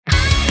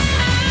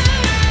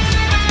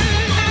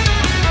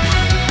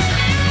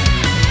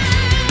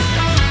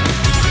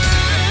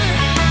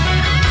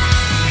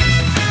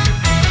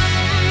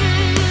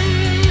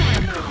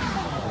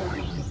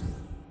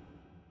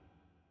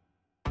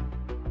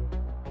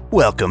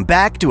Welcome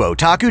back to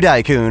Otaku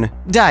Daikun.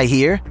 Dai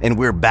here, and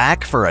we're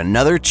back for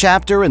another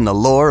chapter in the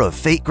lore of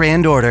Fate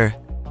Grand Order.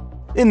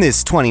 In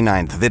this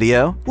 29th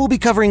video, we'll be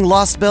covering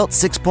Lostbelt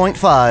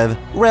 6.5,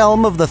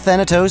 Realm of the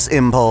Thanatos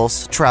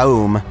Impulse,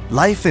 Traum,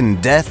 Life and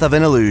Death of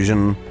an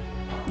Illusion.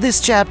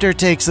 This chapter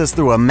takes us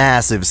through a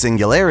massive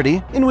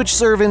singularity in which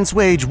servants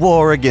wage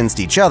war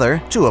against each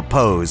other to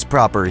oppose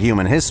proper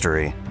human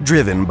history,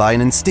 driven by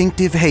an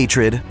instinctive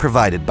hatred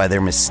provided by their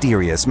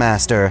mysterious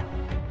master.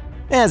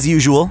 As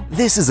usual,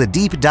 this is a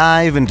deep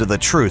dive into the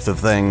truth of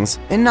things,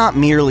 and not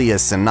merely a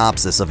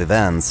synopsis of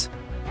events.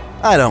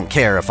 I don't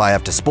care if I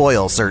have to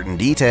spoil certain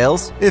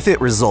details, if it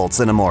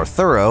results in a more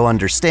thorough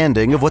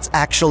understanding of what's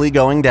actually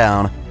going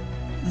down.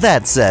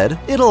 That said,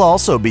 it'll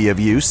also be of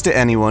use to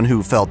anyone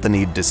who felt the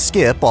need to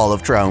skip all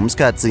of Traum's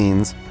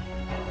cutscenes.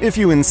 If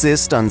you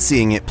insist on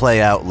seeing it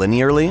play out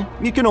linearly,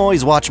 you can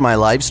always watch my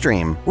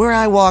livestream, where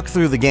I walk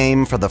through the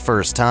game for the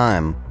first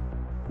time.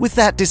 With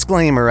that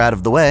disclaimer out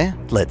of the way,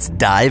 let's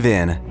dive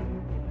in.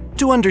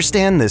 To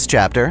understand this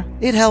chapter,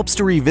 it helps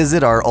to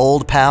revisit our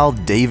old pal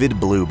David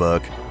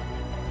Bluebook.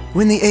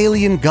 When the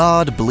alien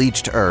god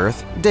bleached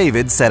Earth,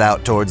 David set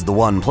out towards the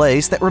one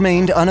place that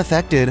remained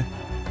unaffected.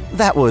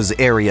 That was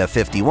Area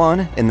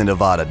 51 in the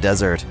Nevada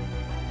desert.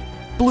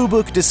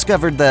 Bluebook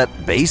discovered that,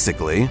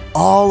 basically,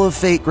 all of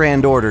Fate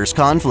Grand Order's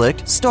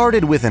conflict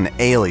started with an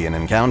alien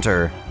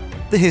encounter.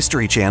 The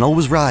History Channel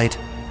was right.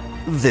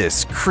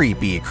 This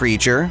creepy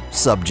creature,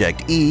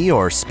 Subject E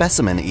or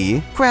Specimen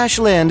E,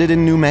 crash-landed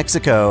in New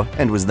Mexico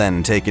and was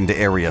then taken to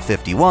Area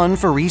 51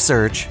 for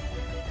research.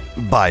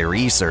 By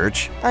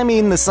research, I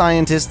mean the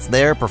scientists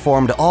there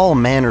performed all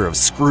manner of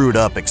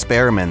screwed-up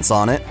experiments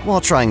on it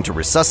while trying to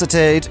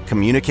resuscitate,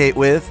 communicate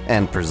with,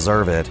 and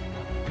preserve it.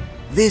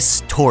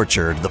 This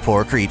tortured the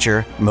poor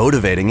creature,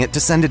 motivating it to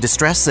send a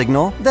distress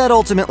signal that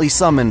ultimately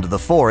summoned the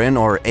foreign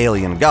or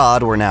alien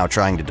god we're now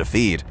trying to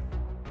defeat.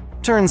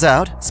 Turns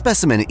out,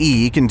 Specimen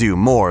E can do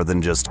more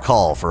than just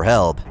call for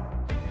help.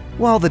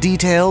 While the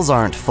details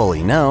aren't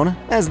fully known,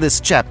 as this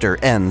chapter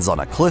ends on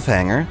a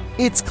cliffhanger,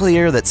 it's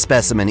clear that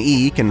Specimen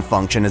E can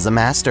function as a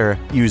master,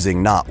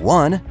 using not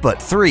one,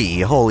 but 3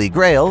 holy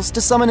grails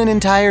to summon an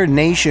entire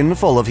nation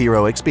full of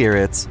heroic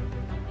spirits.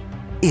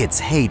 Its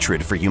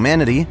hatred for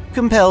humanity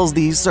compels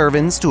these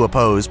servants to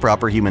oppose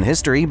proper human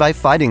history by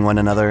fighting one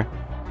another.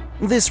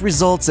 This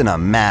results in a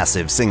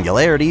massive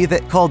singularity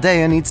that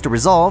Chaldea needs to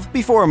resolve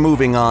before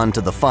moving on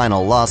to the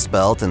final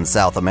Lostbelt in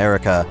South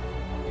America.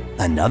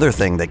 Another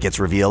thing that gets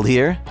revealed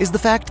here is the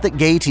fact that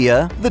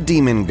Chaldea, the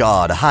demon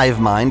god hive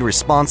mind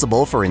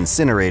responsible for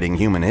incinerating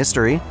human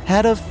history,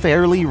 had a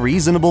fairly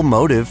reasonable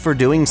motive for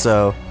doing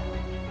so.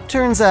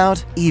 Turns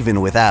out,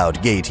 even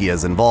without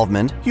Chaldea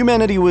involvement,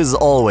 humanity was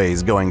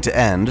always going to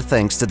end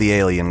thanks to the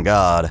alien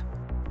god.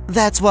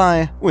 That's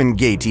why, when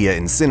Chaldea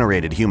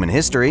incinerated human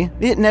history,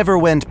 it never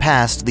went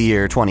past the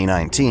year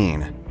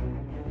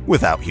 2019.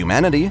 Without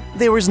humanity,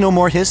 there was no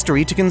more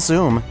history to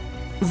consume.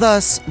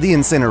 Thus, the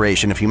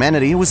incineration of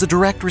humanity was a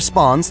direct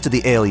response to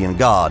the alien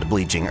god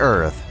bleaching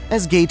Earth,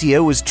 as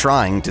Chaldea was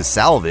trying to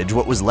salvage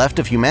what was left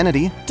of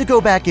humanity to go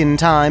back in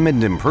time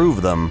and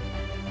improve them.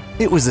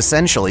 It was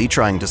essentially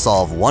trying to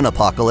solve one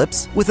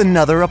apocalypse with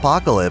another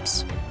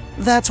apocalypse.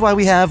 That's why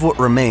we have what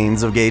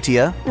remains of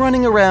Chaldea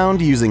running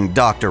around using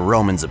Dr.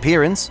 Roman's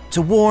appearance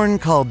to warn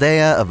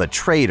Chaldea of a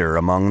traitor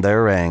among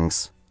their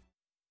ranks.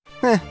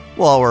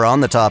 While we're on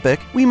the topic,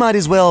 we might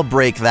as well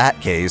break that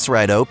case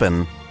right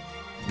open.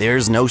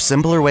 There's no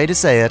simpler way to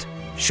say it.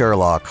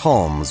 Sherlock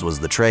Holmes was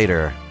the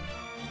traitor.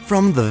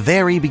 From the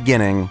very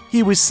beginning,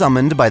 he was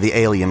summoned by the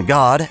alien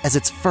god as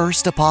its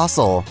first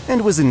apostle,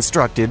 and was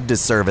instructed to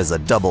serve as a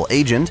double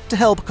agent to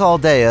help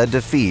Chaldea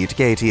defeat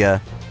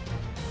Chaldea.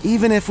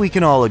 Even if we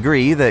can all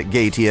agree that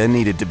Chaldea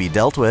needed to be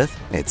dealt with,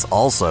 it's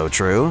also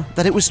true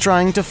that it was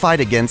trying to fight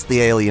against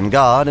the alien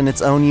god in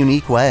its own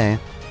unique way.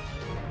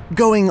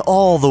 Going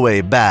all the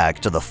way back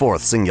to the 4th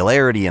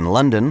Singularity in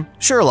London,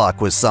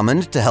 Sherlock was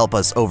summoned to help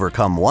us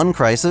overcome one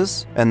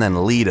crisis and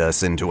then lead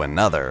us into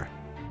another.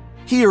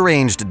 He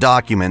arranged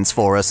documents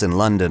for us in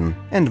London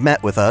and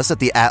met with us at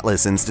the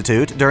Atlas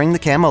Institute during the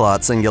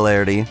Camelot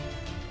Singularity.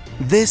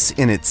 This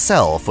in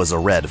itself was a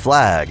red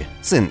flag,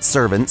 since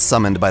servants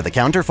summoned by the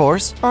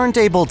counterforce aren't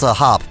able to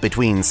hop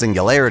between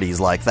singularities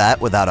like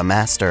that without a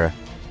master.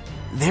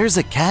 There's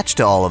a catch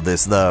to all of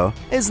this though,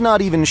 as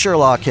not even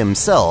Sherlock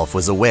himself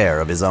was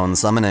aware of his own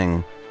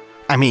summoning.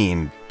 I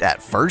mean,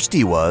 at first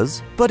he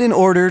was, but in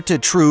order to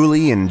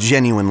truly and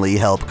genuinely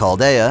help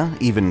Chaldea,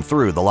 even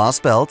through the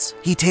Lostbelts,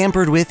 he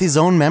tampered with his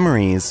own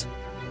memories.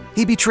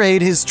 He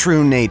betrayed his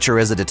true nature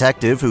as a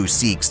detective who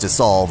seeks to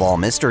solve all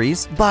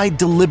mysteries by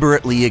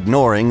deliberately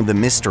ignoring the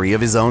mystery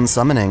of his own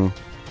summoning.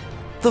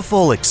 The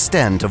full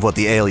extent of what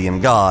the alien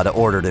god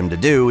ordered him to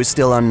do is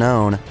still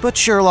unknown, but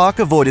Sherlock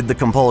avoided the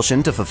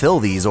compulsion to fulfill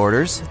these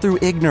orders through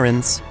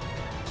ignorance.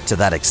 To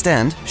that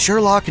extent,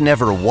 Sherlock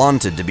never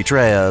wanted to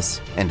betray us,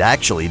 and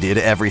actually did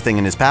everything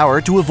in his power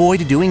to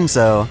avoid doing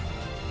so.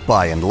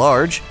 By and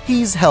large,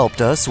 he's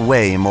helped us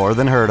way more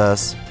than hurt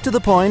us, to the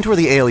point where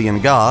the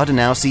alien god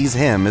now sees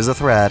him as a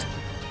threat.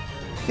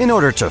 In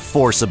order to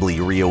forcibly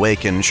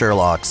reawaken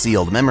Sherlock's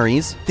sealed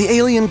memories, the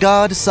alien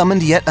god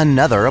summoned yet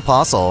another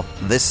apostle,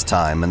 this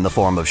time in the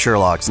form of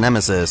Sherlock's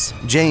nemesis,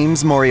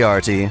 James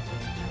Moriarty.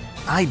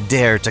 I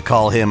dare to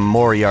call him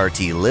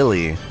Moriarty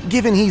Lily,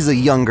 given he's a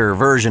younger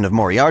version of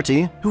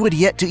Moriarty who had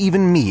yet to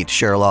even meet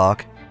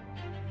Sherlock.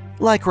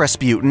 Like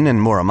Rasputin and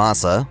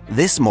Muramasa,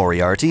 this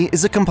Moriarty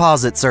is a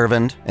composite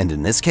servant, and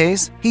in this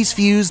case, he's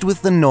fused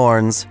with the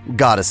Norns,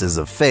 goddesses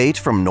of fate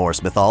from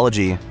Norse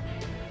mythology.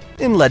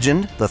 In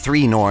legend, the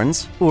three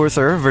Norns,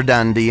 Urthur,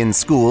 Verdandi, and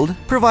Skuld,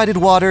 provided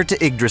water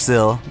to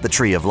Yggdrasil, the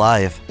Tree of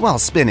Life, while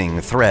spinning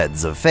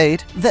threads of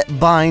fate that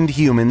bind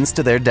humans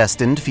to their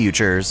destined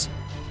futures.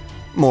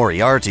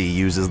 Moriarty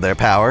uses their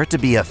power to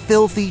be a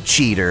filthy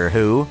cheater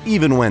who,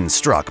 even when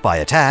struck by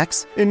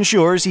attacks,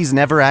 ensures he's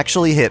never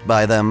actually hit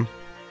by them.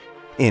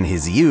 In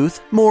his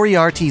youth,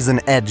 Moriarty's an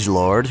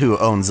edgelord who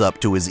owns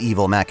up to his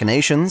evil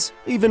machinations,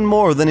 even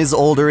more than his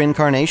older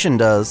incarnation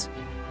does.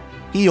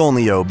 He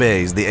only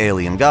obeys the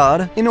alien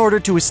god in order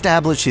to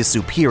establish his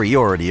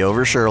superiority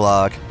over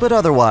Sherlock, but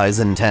otherwise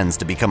intends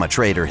to become a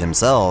traitor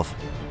himself.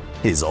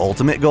 His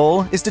ultimate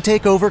goal is to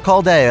take over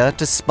Chaldea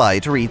to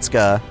spite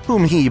Ritska,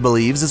 whom he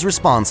believes is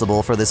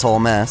responsible for this whole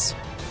mess.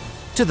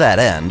 To that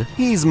end,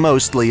 he's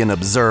mostly an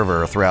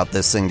observer throughout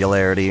this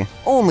singularity,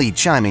 only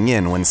chiming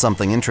in when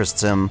something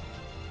interests him.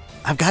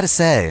 I've gotta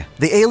say,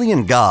 the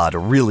alien god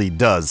really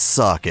does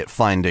suck at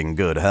finding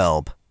good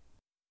help.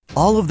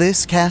 All of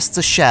this casts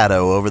a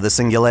shadow over the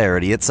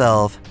singularity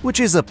itself, which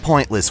is a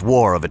pointless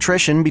war of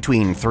attrition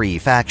between three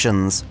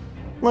factions.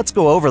 Let's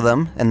go over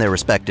them and their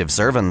respective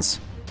servants.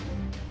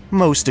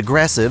 Most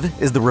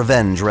aggressive is the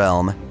Revenge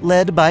Realm,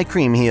 led by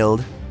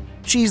Kriemhild.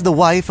 She's the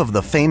wife of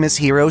the famous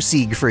hero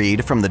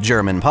Siegfried from the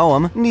German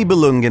poem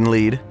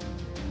Nibelungenlied.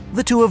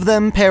 The two of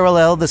them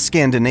parallel the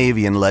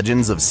Scandinavian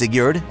legends of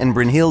Sigurd and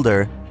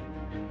Brynhildr.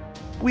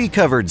 We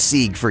covered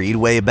Siegfried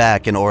way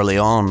back in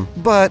Orléans,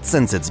 but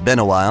since it's been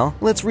a while,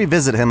 let's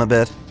revisit him a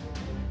bit.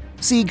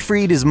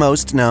 Siegfried is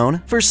most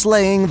known for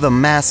slaying the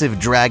massive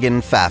dragon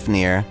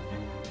Fafnir.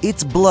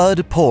 Its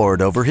blood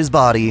poured over his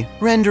body,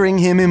 rendering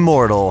him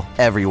immortal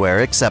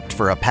everywhere except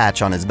for a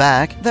patch on his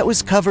back that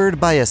was covered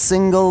by a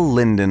single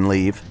linden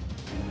leaf.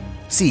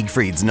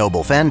 Siegfried's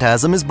noble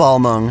phantasm is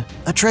Balmung,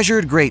 a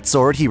treasured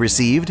greatsword he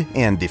received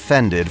and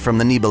defended from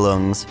the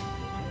Nibelungs.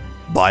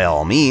 By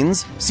all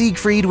means,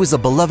 Siegfried was a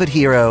beloved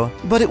hero,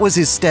 but it was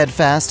his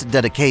steadfast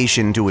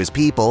dedication to his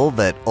people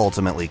that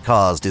ultimately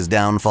caused his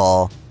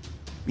downfall.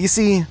 You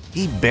see,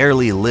 he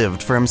barely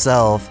lived for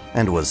himself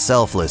and was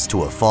selfless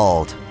to a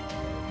fault.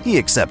 He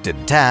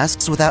accepted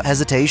tasks without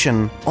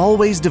hesitation,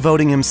 always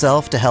devoting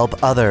himself to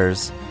help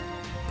others.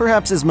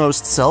 Perhaps his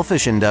most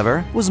selfish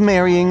endeavor was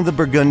marrying the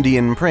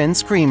Burgundian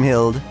prince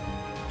Kriemhild.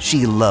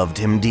 She loved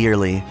him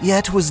dearly,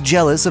 yet was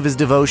jealous of his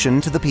devotion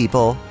to the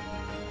people.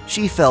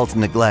 She felt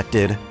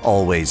neglected,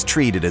 always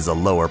treated as a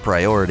lower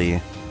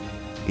priority.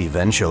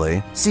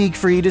 Eventually,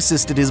 Siegfried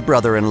assisted his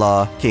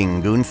brother-in-law,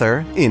 King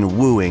Gunther, in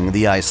wooing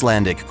the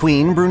Icelandic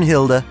queen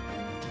Brunhilde.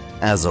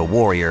 As a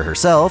warrior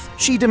herself,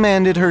 she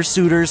demanded her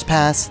suitors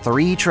pass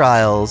 3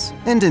 trials,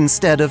 and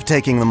instead of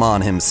taking them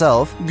on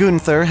himself,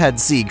 Gunther had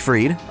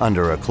Siegfried,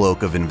 under a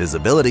cloak of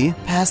invisibility,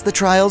 pass the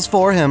trials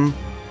for him.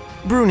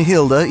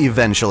 Brunhilde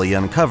eventually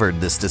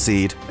uncovered this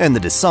deceit, and the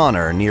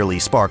dishonor nearly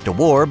sparked a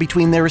war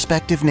between their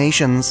respective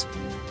nations.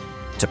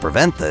 To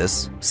prevent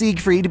this,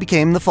 Siegfried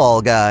became the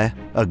fall guy,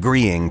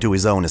 agreeing to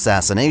his own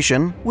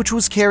assassination, which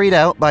was carried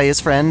out by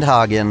his friend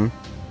Hagen.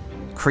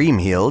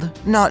 Kriemhild,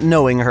 not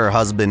knowing her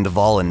husband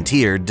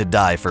volunteered to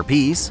die for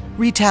peace,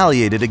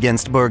 retaliated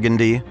against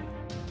Burgundy.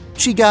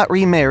 She got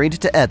remarried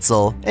to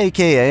Etzel,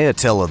 aka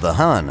Attila the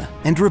Hun,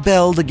 and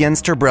rebelled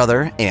against her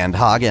brother and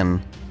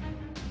Hagen.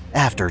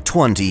 After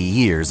 20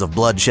 years of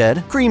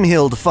bloodshed,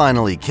 Kriemhild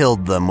finally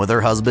killed them with her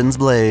husband's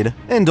blade,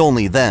 and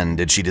only then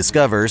did she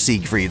discover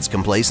Siegfried's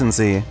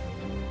complacency.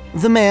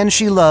 The man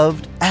she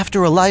loved,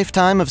 after a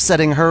lifetime of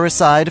setting her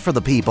aside for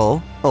the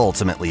people,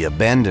 ultimately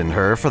abandoned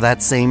her for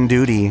that same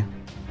duty.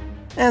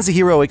 As a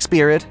heroic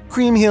spirit,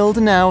 Kriemhild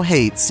now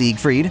hates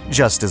Siegfried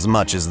just as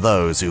much as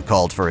those who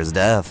called for his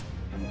death.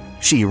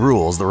 She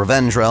rules the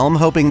Revenge Realm,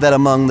 hoping that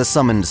among the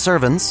summoned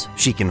servants,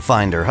 she can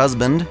find her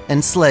husband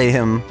and slay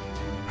him.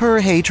 Her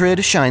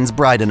hatred shines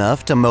bright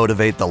enough to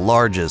motivate the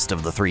largest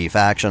of the 3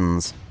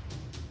 factions.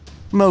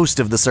 Most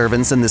of the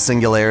servants in the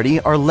singularity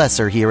are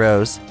lesser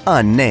heroes,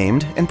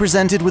 unnamed and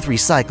presented with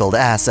recycled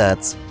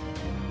assets.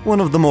 One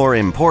of the more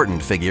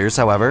important figures,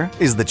 however,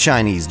 is the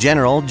Chinese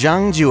general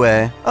Zhang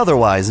Jue,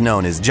 otherwise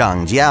known as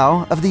Zhang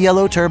Jiao of the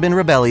Yellow Turban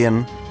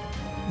Rebellion.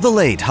 The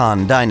late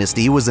Han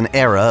Dynasty was an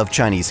era of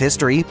Chinese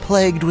history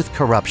plagued with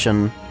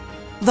corruption.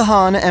 The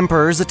Han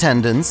Emperor's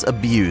attendants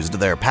abused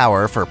their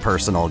power for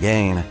personal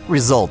gain,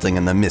 resulting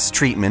in the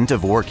mistreatment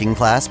of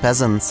working-class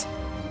peasants.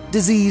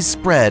 Disease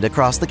spread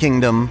across the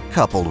kingdom,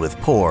 coupled with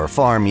poor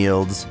farm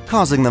yields,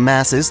 causing the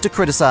masses to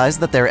criticize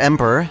that their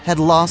emperor had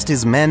lost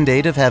his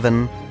mandate of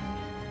heaven.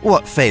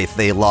 What faith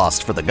they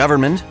lost for the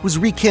government was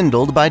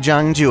rekindled by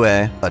Zhang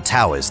Jue, a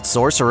Taoist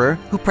sorcerer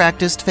who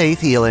practiced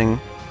faith healing.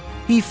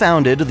 he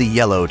founded the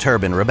Yellow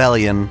Turban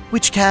Rebellion,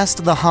 which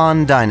cast the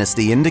Han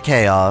Dynasty into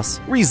chaos,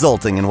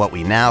 resulting in what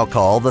we now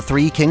call the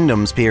Three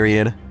Kingdoms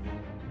period.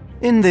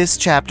 In this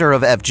chapter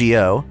of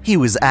FGO, he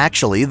was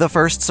actually the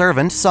first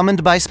servant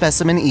summoned by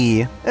Specimen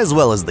E, as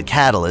well as the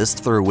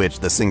catalyst through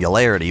which the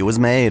singularity was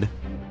made.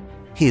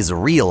 His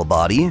real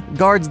body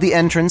guards the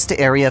entrance to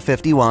Area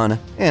 51,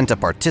 and to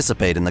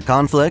participate in the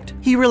conflict,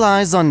 he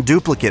relies on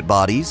duplicate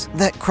bodies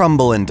that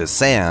crumble into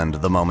sand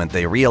the moment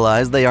they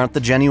realize they aren't the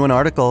genuine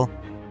article.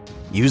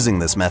 Using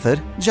this method,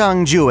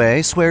 Zhang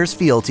Jue swears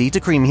fealty to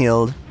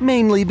Kriemhild,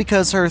 mainly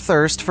because her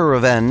thirst for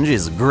revenge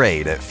is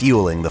great at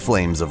fueling the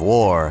flames of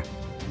war.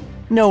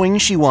 Knowing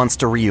she wants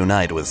to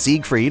reunite with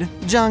Siegfried,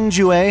 Zhang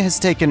Jue has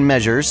taken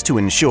measures to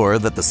ensure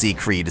that the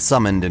Siegfried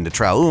summoned into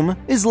Traum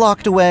is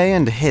locked away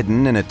and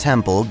hidden in a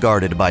temple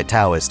guarded by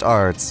Taoist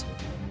arts.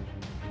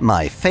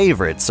 My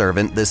favorite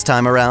servant this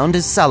time around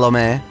is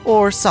Salome,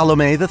 or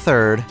Salome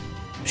III.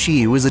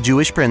 She was a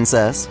Jewish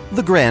princess,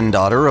 the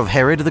granddaughter of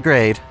Herod the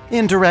Great,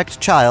 and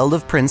direct child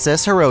of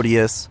Princess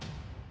Herodias.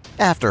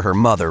 After her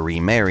mother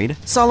remarried,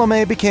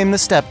 Salome became the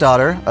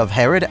stepdaughter of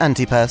Herod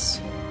Antipas.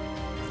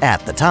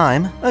 At the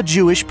time, a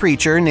Jewish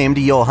preacher named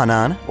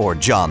Yohanan, or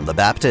John the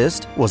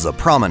Baptist, was a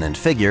prominent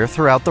figure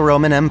throughout the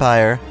Roman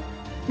Empire.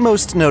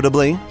 Most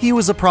notably, he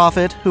was a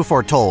prophet who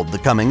foretold the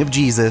coming of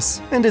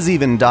Jesus, and is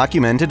even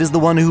documented as the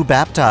one who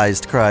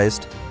baptized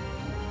Christ.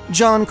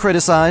 John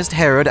criticized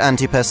Herod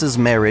Antipas's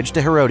marriage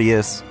to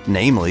Herodias,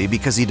 namely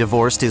because he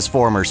divorced his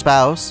former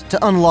spouse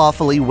to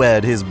unlawfully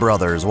wed his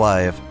brother's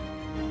wife.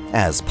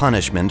 As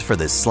punishment for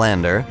this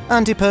slander,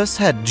 Antipas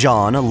had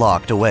John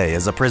locked away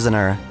as a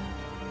prisoner.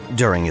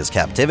 During his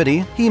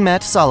captivity, he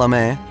met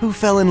Salome, who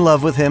fell in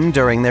love with him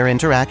during their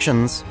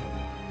interactions.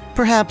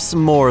 Perhaps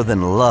more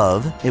than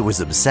love, it was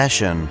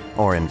obsession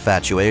or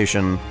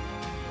infatuation.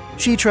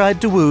 She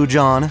tried to woo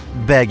John,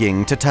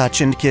 begging to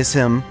touch and kiss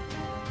him.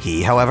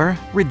 He, however,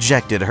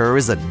 rejected her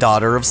as a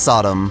daughter of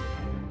Sodom.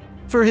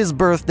 For his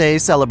birthday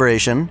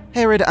celebration,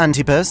 Herod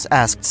Antipas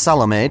asked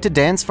Salome to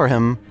dance for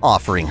him,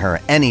 offering her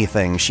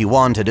anything she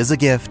wanted as a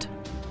gift.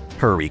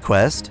 Her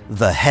request,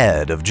 the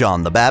head of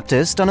John the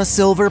Baptist on a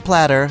silver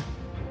platter.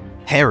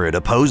 Herod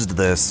opposed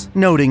this,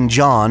 noting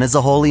John as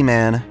a holy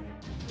man.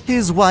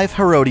 His wife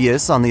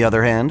Herodias, on the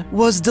other hand,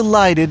 was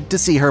delighted to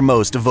see her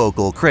most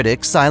vocal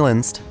critic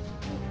silenced.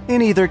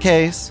 In either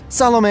case,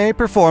 Salome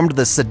performed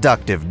the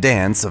seductive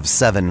dance of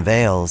 7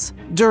 veils,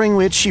 during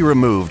which she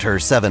removed her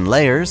 7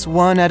 layers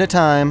one at a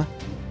time.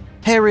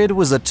 Herod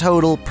was a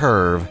total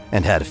perv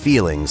and had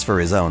feelings for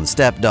his own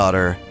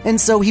stepdaughter,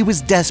 and so he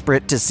was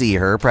desperate to see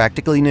her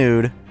practically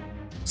nude.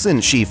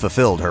 Since she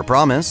fulfilled her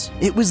promise,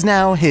 it was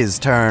now his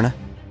turn.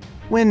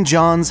 When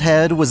John's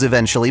head was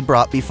eventually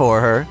brought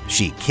before her,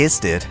 she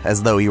kissed it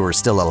as though he were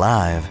still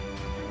alive.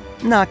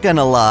 Not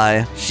gonna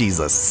lie, she's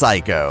a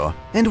psycho.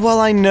 And while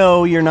I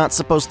know you're not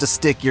supposed to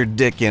stick your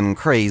dick in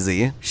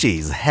crazy,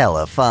 she's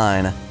hella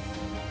fine.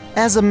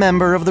 As a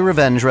member of the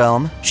Revenge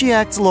Realm, she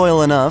acts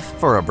loyal enough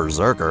for a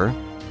berserker.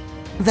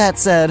 That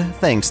said,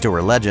 thanks to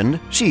her legend,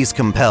 she's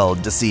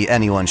compelled to see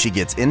anyone she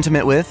gets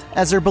intimate with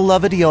as her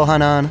beloved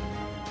Yohanan.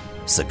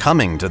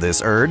 Succumbing to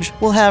this urge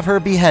will have her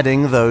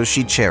beheading those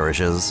she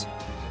cherishes.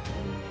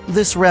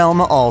 This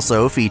realm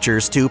also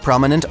features 2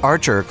 prominent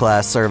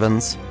archer-class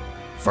servants.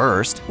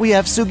 First, we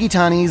have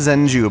Sugitani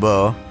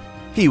Zenjubo.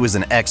 He was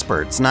an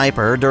expert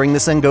sniper during the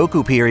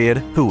Sengoku period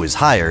who was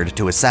hired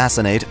to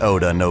assassinate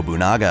Oda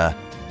Nobunaga.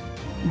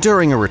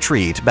 During a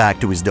retreat back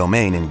to his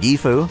domain in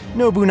Gifu,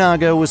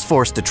 Nobunaga was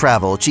forced to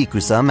travel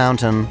Chikusa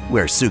Mountain,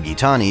 where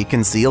Sugitani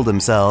concealed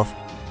himself.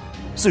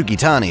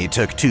 Sugitani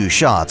took 2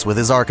 shots with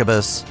his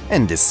arquebus,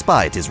 and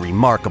despite his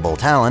remarkable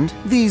talent,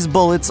 these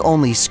bullets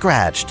only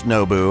scratched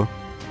Nobu.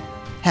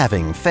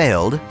 Having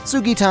failed,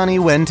 Sugitani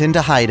went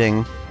into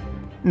hiding.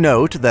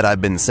 Note that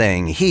I've been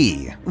saying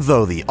he,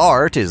 though the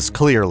art is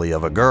clearly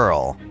of a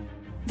girl.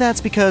 That's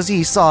because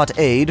he sought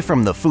aid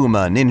from the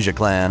Fuma ninja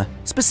clan,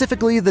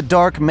 specifically the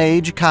dark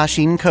mage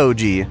Kashin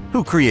Koji,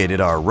 who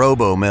created our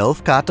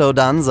robo-milf Kato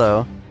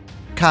Danzo.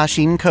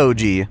 Kashin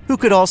Koji, who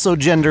could also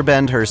gender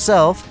bend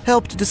herself,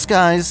 helped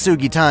disguise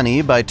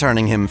Sugitani by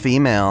turning him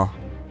female.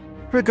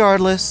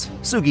 Regardless,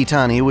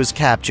 Sugitani was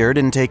captured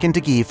and taken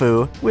to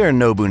Gifu, where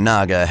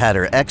Nobunaga had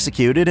her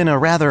executed in a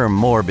rather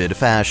morbid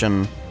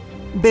fashion.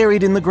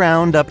 Buried in the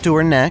ground up to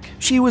her neck,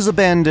 she was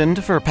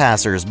abandoned for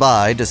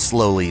passers-by to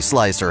slowly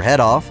slice her head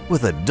off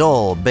with a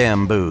dull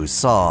bamboo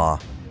saw.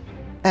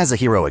 As a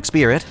heroic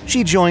spirit,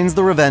 she joins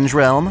the Revenge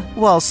Realm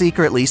while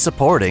secretly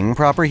supporting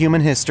proper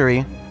human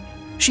history.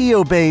 She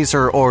obeys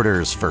her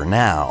orders for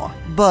now,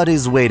 but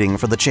is waiting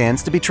for the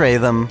chance to betray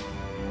them.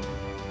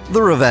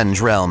 The Revenge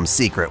Realm's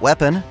secret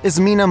weapon is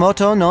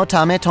Minamoto no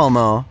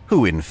Tametomo,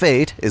 who in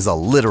Fate is a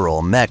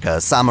literal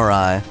mecha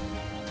samurai.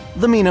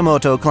 The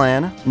Minamoto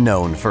clan,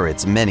 known for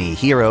its many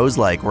heroes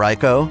like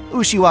Raiko,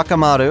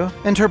 Ushiwakamaru,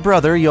 and her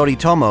brother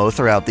Yoritomo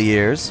throughout the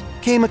years,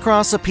 came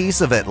across a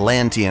piece of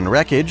Atlantean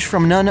wreckage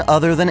from none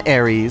other than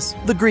Ares,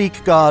 the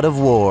Greek god of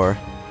war.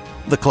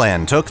 The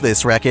clan took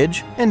this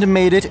wreckage and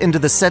made it into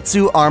the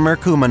Setsu Armor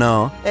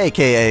Kumano,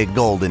 aka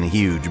Golden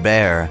Huge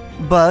Bear.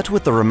 But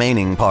with the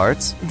remaining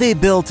parts, they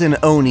built an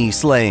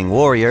Oni-slaying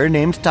warrior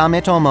named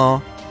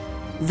Tametomo.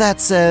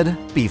 That said,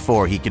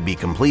 before he could be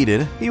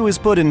completed, he was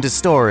put into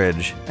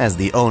storage, as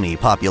the Oni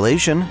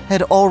population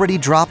had already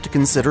dropped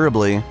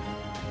considerably.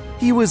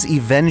 He was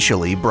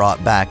eventually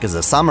brought back as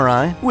a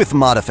samurai, with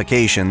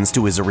modifications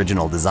to his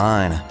original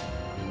design.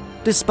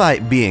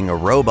 Despite being a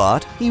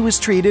robot, he was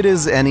treated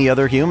as any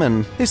other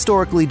human,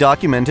 historically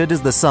documented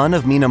as the son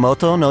of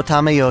Minamoto no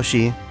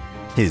Tameyoshi.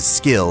 His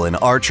skill in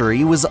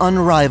archery was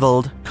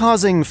unrivaled,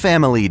 causing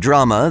family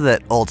drama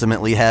that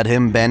ultimately had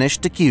him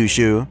banished to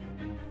Kyushu.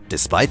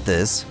 Despite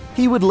this,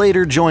 he would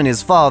later join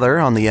his father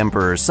on the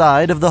Emperor's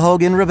side of the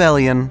Hogen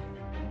Rebellion.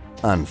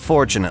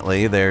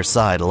 Unfortunately, their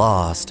side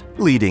lost,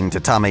 leading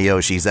to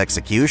Tameyoshi's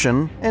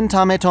execution and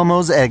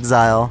Tametomo's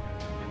exile.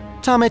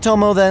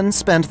 Tametomo then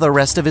spent the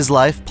rest of his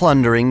life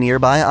plundering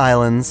nearby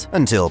islands,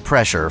 until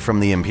pressure from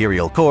the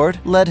imperial court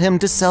led him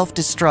to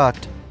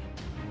self-destruct.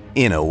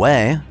 In a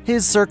way,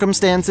 his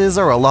circumstances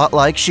are a lot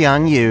like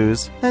Xiang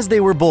Yu's, as they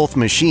were both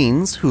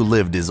machines who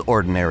lived as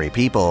ordinary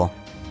people.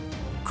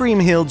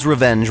 Kriemhild's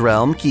revenge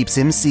realm keeps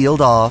him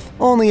sealed off,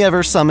 only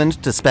ever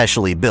summoned to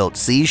specially built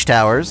siege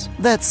towers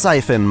that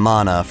siphon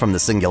mana from the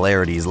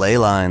Singularity's ley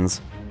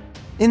lines.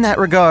 In that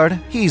regard,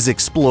 he's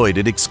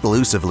exploited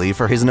exclusively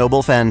for his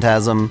noble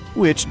phantasm,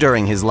 which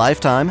during his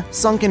lifetime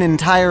sunk an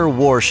entire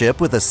warship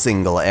with a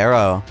single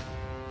arrow.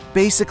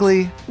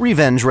 Basically,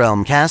 Revenge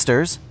Realm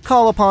casters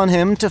call upon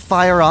him to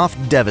fire off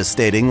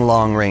devastating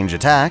long-range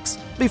attacks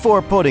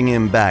before putting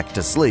him back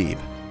to sleep.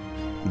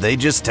 They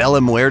just tell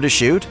him where to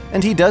shoot,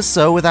 and he does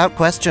so without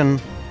question.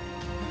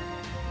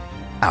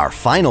 Our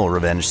final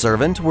revenge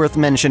servant worth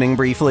mentioning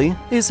briefly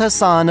is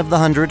Hassan of the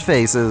 100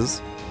 Faces.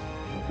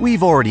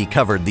 We've already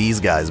covered these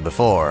guys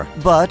before,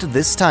 but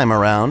this time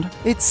around,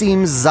 it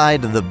seems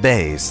Zaid the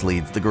Base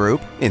leads the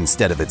group,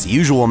 instead of its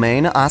usual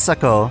main,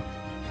 Asako.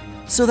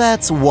 So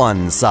that's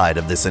one side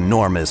of this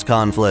enormous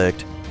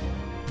conflict.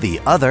 The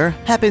other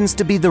happens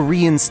to be the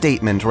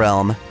Reinstatement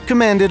Realm,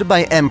 commanded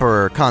by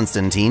Emperor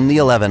Constantine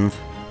XI.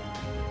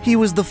 He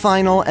was the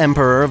final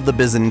emperor of the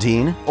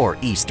Byzantine, or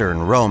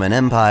Eastern Roman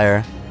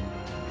Empire.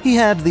 He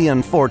had the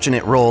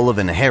unfortunate role of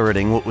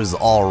inheriting what was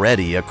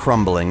already a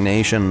crumbling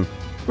nation.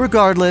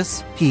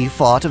 Regardless, he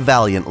fought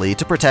valiantly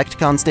to protect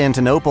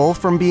Constantinople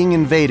from being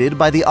invaded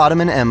by the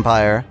Ottoman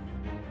Empire.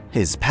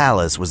 His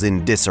palace was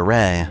in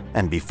disarray,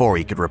 and before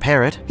he could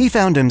repair it, he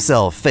found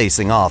himself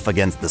facing off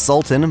against the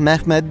Sultan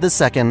Mehmed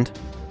II.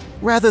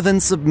 Rather than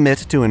submit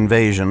to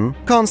invasion,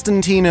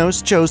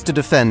 Konstantinos chose to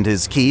defend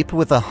his keep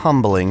with a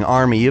humbling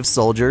army of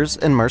soldiers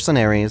and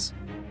mercenaries.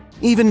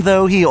 Even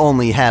though he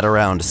only had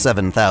around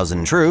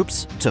 7,000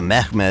 troops, to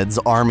Mehmed's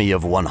army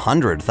of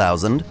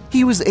 100,000,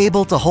 he was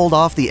able to hold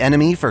off the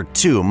enemy for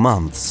 2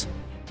 months.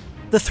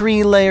 The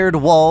 3-layered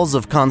walls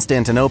of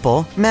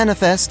Constantinople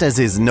manifest as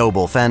his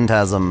noble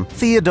phantasm,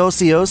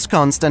 Theodosios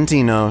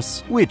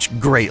Konstantinos, which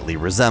greatly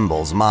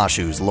resembles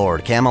Mashu's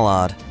Lord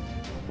Camelot.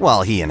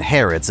 While he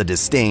inherits a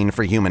disdain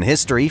for human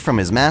history from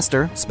his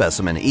master,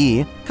 Specimen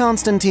E,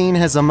 Constantine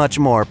has a much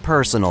more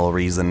personal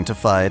reason to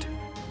fight.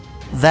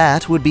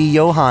 That would be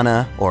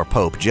Johanna, or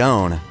Pope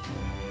Joan.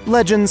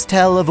 Legends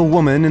tell of a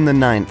woman in the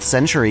 9th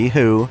century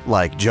who,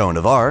 like Joan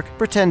of Arc,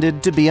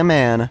 pretended to be a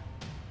man.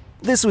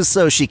 This was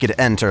so she could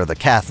enter the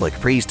Catholic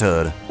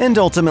priesthood, and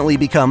ultimately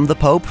become the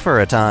Pope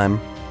for a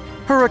time.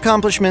 Her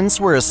accomplishments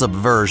were a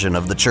subversion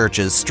of the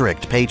Church's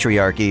strict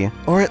patriarchy,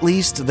 or at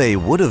least they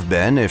would have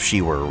been if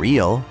she were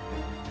real.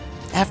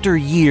 After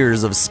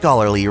years of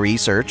scholarly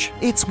research,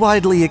 it's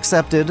widely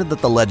accepted that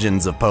the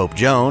legends of Pope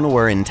Joan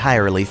were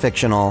entirely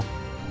fictional.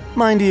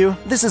 Mind you,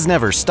 this has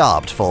never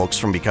stopped folks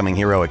from becoming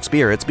heroic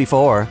spirits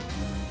before.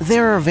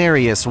 There are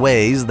various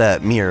ways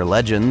that mere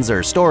legends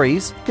or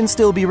stories can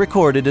still be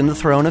recorded in the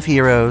Throne of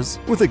Heroes,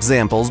 with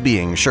examples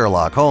being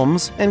Sherlock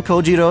Holmes and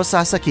Kojiro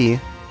Sasaki.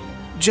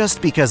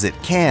 Just because it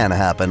can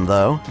happen,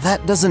 though,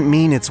 that doesn't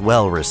mean it's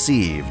well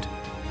received.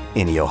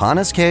 In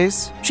Johanna's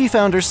case, she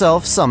found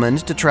herself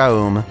summoned to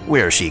Traum,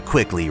 where she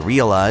quickly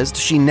realized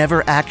she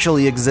never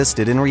actually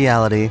existed in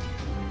reality.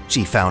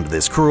 She found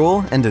this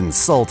cruel and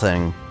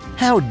insulting.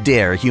 How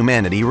dare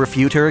humanity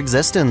refute her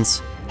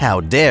existence?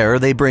 How dare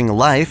they bring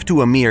life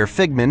to a mere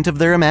figment of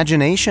their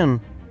imagination?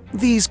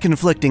 These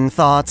conflicting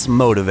thoughts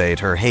motivate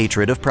her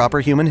hatred of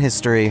proper human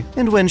history,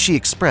 and when she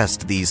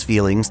expressed these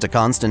feelings to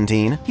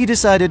Constantine, he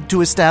decided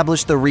to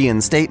establish the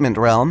Reinstatement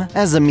Realm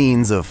as a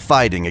means of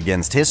fighting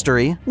against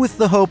history, with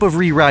the hope of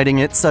rewriting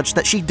it such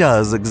that she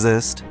does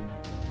exist.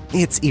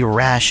 It's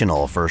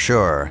irrational for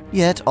sure,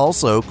 yet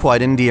also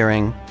quite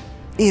endearing.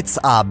 It's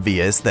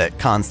obvious that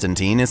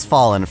Constantine has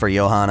fallen for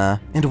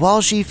Johanna, and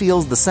while she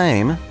feels the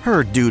same,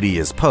 her duty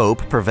as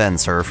Pope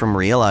prevents her from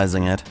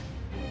realizing it.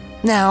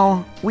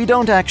 Now, we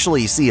don't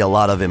actually see a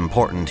lot of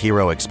important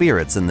heroic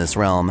spirits in this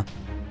realm.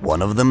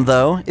 One of them,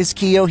 though, is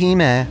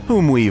Kiyohime,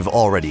 whom we've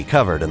already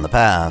covered in the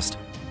past.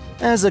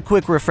 As a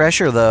quick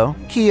refresher though,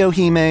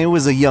 Kiyohime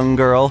was a young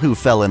girl who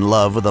fell in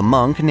love with a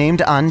monk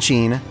named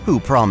Anchin, who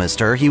promised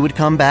her he would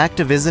come back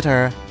to visit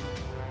her.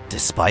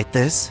 Despite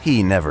this,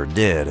 he never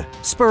did,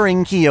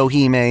 spurring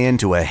Kiyohime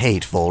into a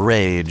hateful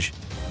rage.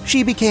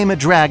 She became a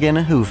dragon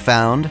who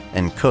found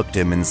and cooked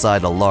him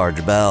inside a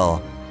large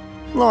bell.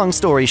 Long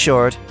story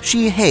short,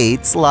 she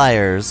hates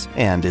liars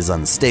and is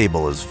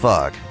unstable as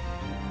fuck.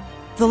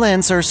 The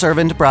Lancer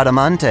servant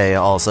Bradamante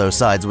also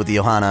sides with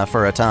Johanna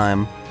for a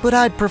time, but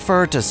I'd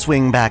prefer to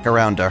swing back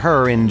around to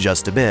her in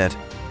just a bit.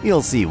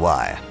 You'll see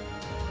why.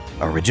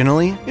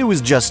 Originally, it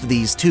was just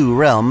these two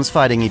realms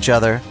fighting each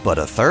other, but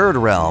a third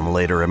realm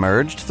later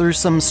emerged through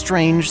some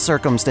strange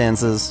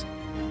circumstances.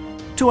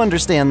 To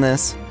understand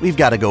this, we've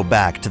got to go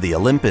back to the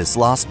Olympus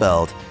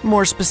Lostbelt,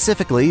 more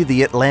specifically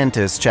the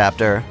Atlantis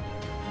chapter.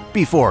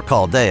 Before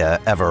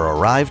Chaldea ever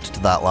arrived to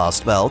that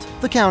lost belt,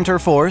 the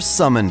counterforce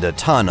summoned a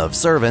ton of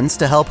servants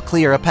to help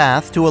clear a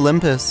path to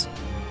Olympus.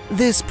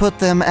 This put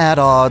them at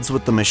odds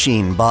with the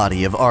machine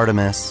body of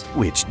Artemis,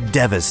 which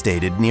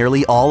devastated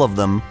nearly all of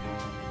them.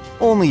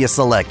 Only a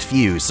select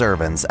few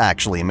servants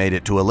actually made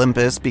it to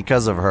Olympus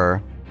because of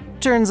her.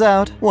 Turns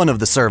out, one of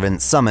the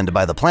servants summoned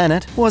by the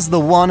planet was the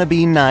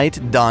wannabe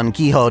knight Don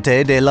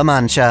Quixote de la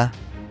Mancha.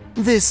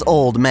 This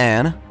old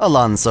man,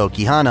 Alonso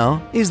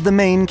Quijano, is the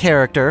main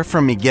character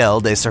from Miguel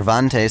de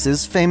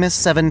Cervantes' famous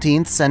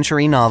 17th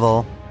century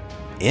novel.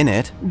 In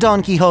it,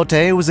 Don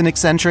Quixote was an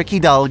eccentric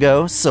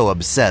hidalgo so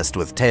obsessed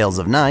with tales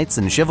of knights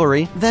and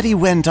chivalry that he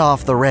went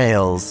off the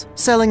rails,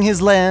 selling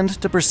his land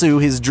to pursue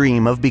his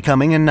dream of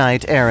becoming a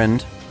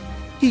knight-errant.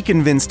 He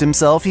convinced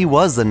himself he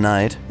was a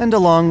knight, and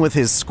along with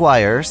his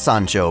squire,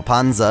 Sancho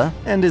Panza,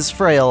 and his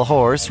frail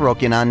horse,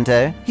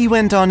 Rocinante, he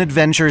went on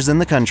adventures in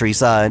the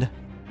countryside.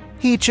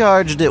 He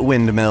charged at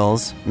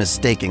windmills,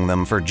 mistaking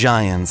them for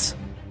giants.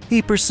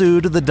 He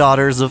pursued the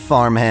daughters of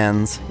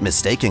farmhands,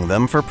 mistaking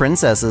them for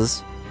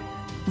princesses.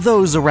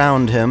 Those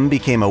around him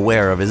became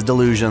aware of his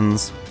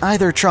delusions,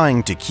 either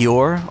trying to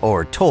cure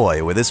or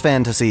toy with his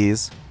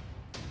fantasies.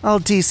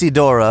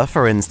 Altisidora,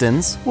 for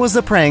instance, was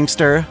a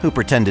prankster who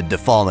pretended to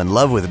fall in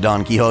love with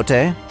Don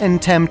Quixote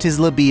and tempt his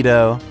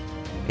libido.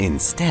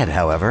 Instead,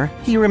 however,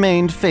 he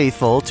remained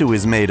faithful to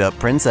his made-up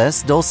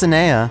princess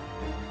Dulcinea.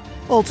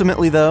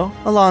 Ultimately, though,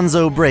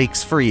 Alonso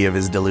breaks free of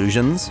his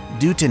delusions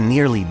due to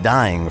nearly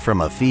dying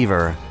from a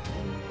fever.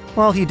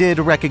 While he did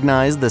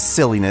recognize the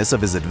silliness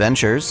of his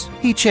adventures,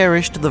 he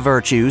cherished the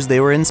virtues they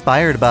were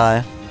inspired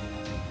by.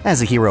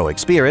 As a heroic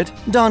spirit,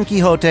 Don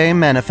Quixote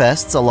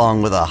manifests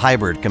along with a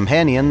hybrid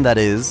companion that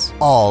is,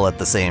 all at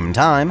the same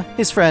time,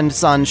 his friend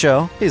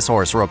Sancho, his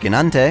horse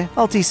Rocinante,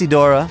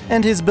 Altisidora,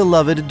 and his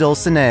beloved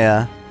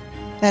Dulcinea.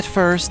 At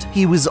first,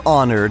 he was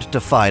honored to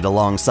fight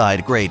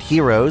alongside great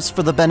heroes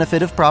for the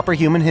benefit of proper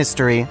human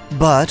history,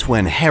 but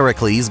when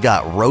Heracles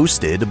got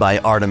roasted by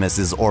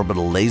Artemis's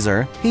orbital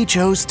laser, he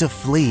chose to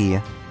flee.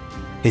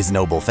 His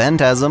noble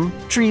phantasm,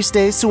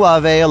 Triste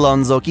Suave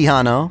Alonso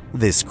Quijano,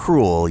 this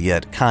cruel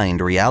yet kind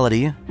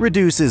reality,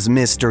 reduces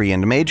mystery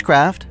and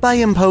magecraft by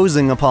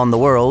imposing upon the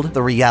world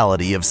the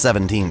reality of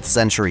 17th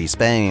century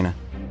Spain.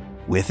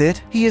 With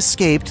it, he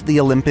escaped the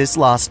Olympus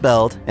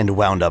Lostbelt and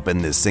wound up in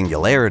this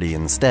singularity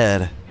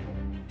instead.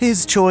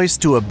 His choice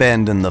to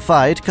abandon the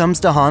fight comes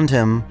to haunt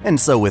him, and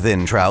so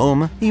within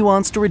Traum, he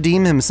wants to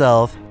redeem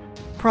himself.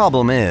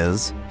 Problem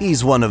is,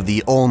 he's one of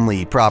the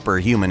only proper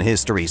human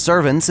history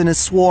servants in a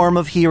swarm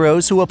of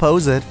heroes who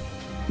oppose it.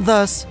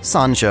 Thus,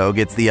 Sancho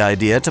gets the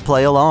idea to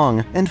play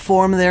along and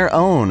form their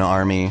own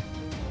army.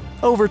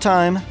 Over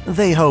time,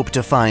 they hope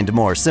to find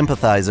more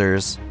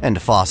sympathizers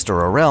and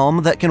foster a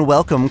realm that can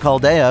welcome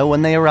Chaldea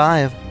when they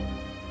arrive.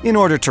 In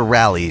order to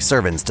rally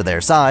servants to their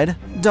side,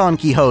 Don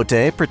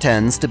Quixote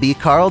pretends to be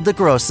Karl de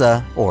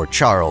Grossa, or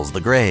Charles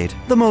the Great,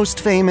 the most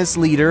famous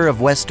leader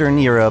of Western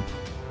Europe.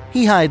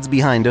 He hides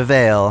behind a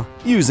veil,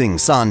 using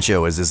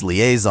Sancho as his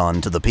liaison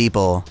to the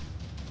people.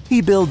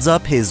 He builds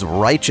up his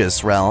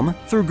righteous realm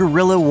through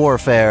guerrilla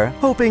warfare,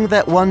 hoping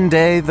that one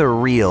day the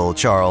real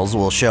Charles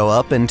will show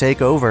up and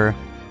take over.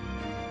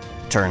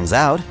 Turns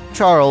out,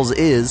 Charles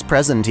is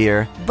present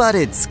here, but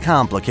it's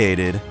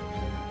complicated.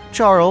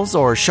 Charles,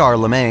 or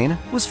Charlemagne,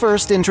 was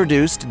first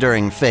introduced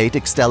during Fate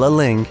Extella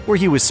Link, where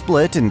he was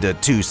split into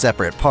two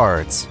separate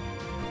parts.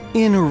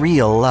 In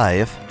real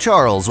life,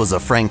 Charles was a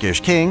Frankish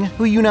king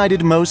who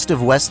united most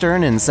of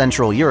Western and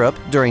Central Europe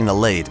during the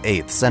late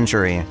 8th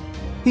century.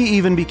 He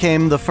even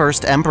became the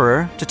first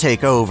emperor to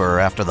take over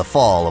after the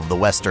fall of the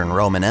Western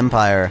Roman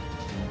Empire.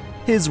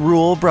 His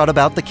rule brought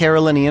about the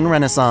Carolingian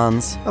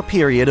Renaissance, a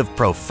period of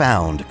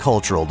profound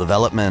cultural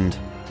development.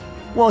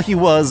 While he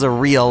was a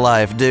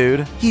real-life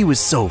dude, he was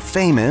so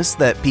famous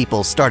that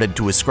people started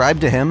to ascribe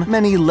to him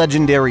many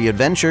legendary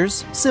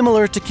adventures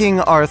similar to King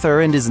Arthur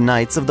and his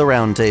Knights of the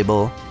Round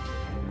Table.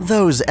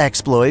 Those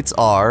exploits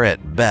are,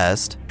 at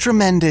best,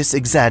 tremendous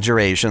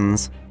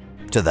exaggerations.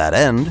 To that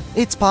end,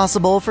 it's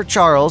possible for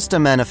Charles to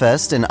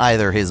manifest in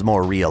either his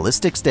more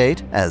realistic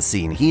state, as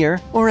seen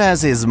here, or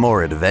as his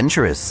more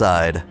adventurous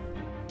side.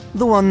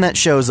 The one that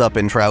shows up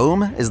in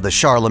Traum is the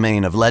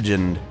Charlemagne of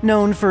legend,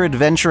 known for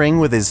adventuring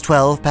with his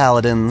 12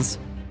 paladins.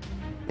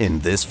 In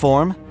this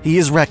form, he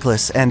is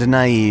reckless and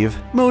naive,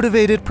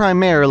 motivated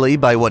primarily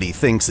by what he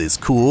thinks is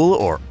cool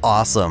or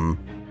awesome.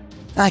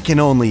 I can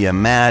only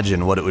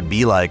imagine what it would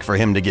be like for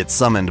him to get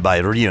summoned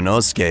by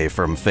Ryunosuke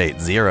from Fate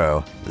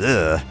Zero.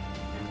 Ugh.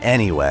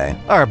 Anyway,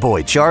 our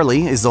boy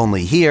Charlie is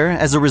only here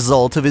as a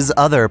result of his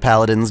other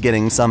paladins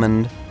getting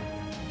summoned.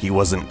 He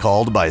wasn't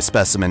called by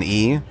Specimen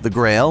E, the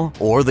Grail,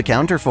 or the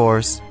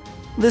Counterforce.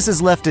 This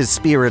has left his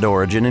spirit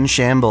origin in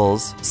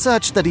shambles,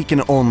 such that he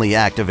can only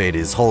activate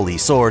his holy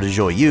sword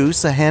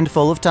Joyeuse a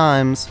handful of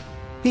times.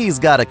 He's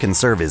gotta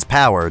conserve his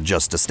power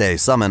just to stay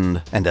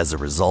summoned, and as a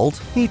result,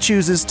 he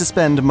chooses to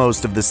spend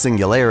most of the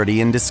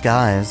singularity in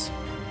disguise.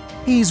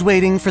 He's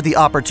waiting for the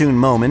opportune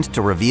moment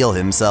to reveal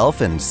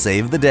himself and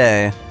save the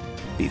day.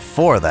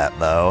 Before that,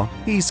 though,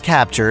 he's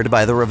captured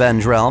by the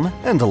Revenge Realm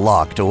and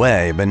locked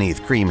away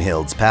beneath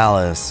Kriemhild's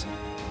palace.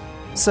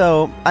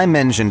 So, I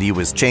mentioned he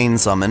was chain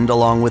summoned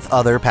along with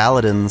other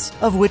paladins,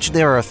 of which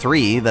there are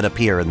 3 that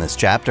appear in this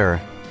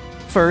chapter.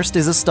 First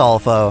is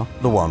Astolfo,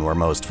 the one we're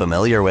most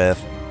familiar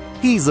with.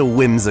 He's a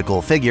whimsical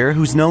figure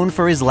who's known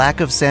for his lack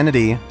of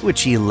sanity,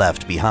 which he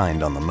left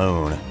behind on the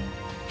moon.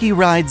 He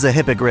rides a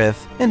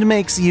hippogriff and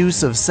makes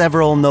use of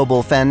several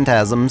noble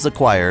phantasms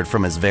acquired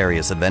from his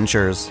various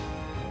adventures.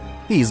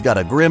 He's got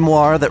a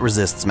grimoire that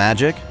resists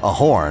magic, a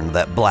horn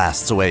that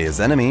blasts away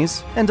his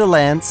enemies, and a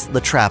lance,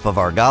 the Trap of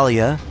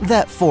Argalia,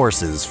 that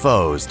forces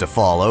foes to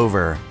fall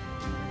over.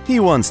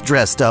 He once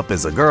dressed up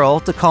as a girl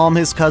to calm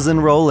his cousin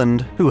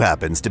Roland, who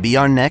happens to be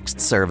our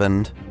next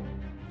servant.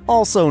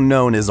 Also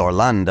known as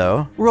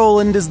Orlando,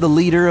 Roland is the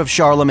leader of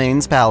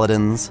Charlemagne's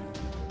paladins.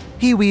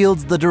 He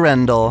wields the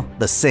Durendal,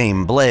 the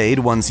same blade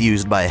once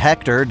used by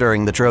Hector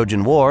during the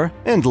Trojan War,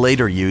 and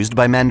later used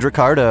by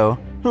Mandricardo,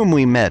 whom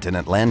we met in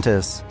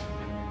Atlantis.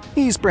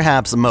 He's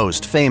perhaps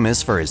most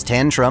famous for his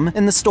tantrum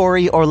in the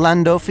story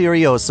Orlando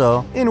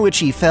Furioso, in which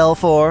he fell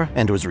for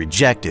and was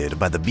rejected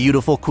by the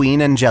beautiful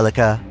Queen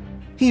Angelica.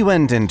 He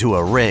went into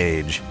a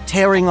rage,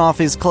 tearing off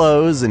his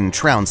clothes and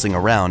trouncing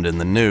around in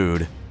the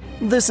nude.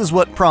 This is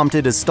what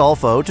prompted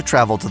Astolfo to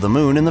travel to the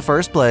moon in the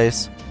first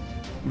place.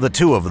 The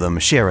 2 of them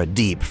share a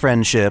deep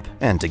friendship,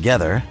 and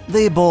together,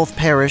 they both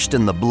perished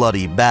in the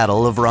bloody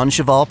Battle of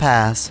Roncesvalles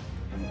Pass.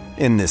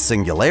 In this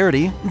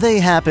singularity, they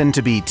happen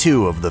to be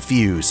 2 of the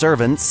few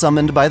servants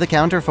summoned by the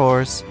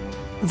Counterforce.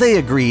 They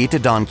agree to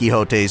Don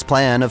Quixote's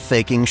plan of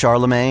faking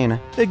Charlemagne,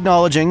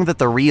 acknowledging that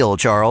the real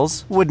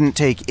Charles wouldn't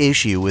take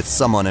issue with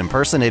someone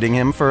impersonating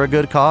him for a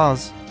good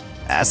cause.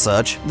 As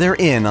such, they're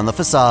in on the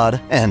facade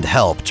and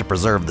help to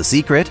preserve the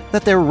secret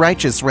that their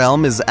righteous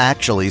realm is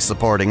actually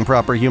supporting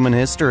proper human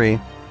history.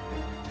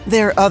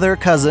 Their other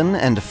cousin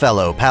and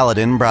fellow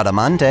paladin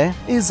Bradamante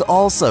is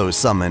also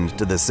summoned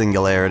to the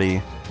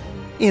singularity.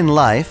 In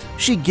life,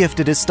 she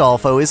gifted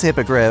Astolfo his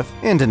hippogriff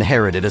and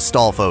inherited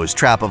Astolfo's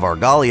Trap of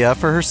Argalia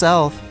for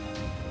herself.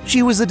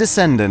 She was a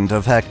descendant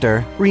of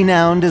Hector,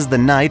 renowned as the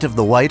Knight of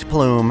the White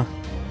Plume.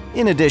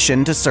 In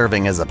addition to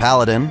serving as a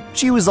paladin,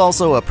 she was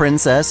also a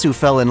princess who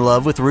fell in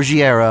love with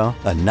Ruggiero,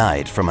 a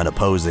knight from an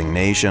opposing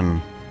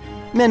nation.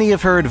 Many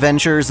of her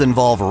adventures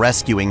involve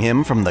rescuing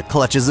him from the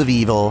clutches of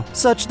evil,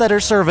 such that her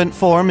servant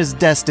form is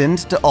destined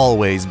to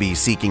always be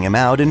seeking him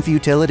out in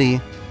futility.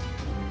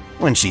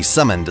 When she's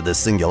summoned to this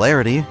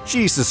singularity,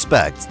 she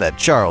suspects that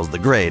Charles the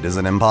Great is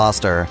an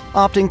imposter,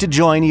 opting to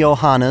join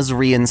Johanna's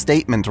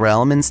reinstatement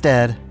realm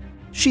instead.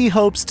 She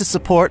hopes to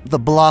support the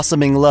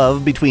blossoming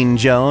love between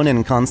Joan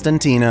and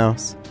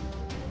Constantinos.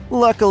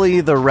 Luckily,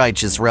 the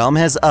Righteous Realm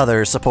has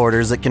other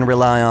supporters it can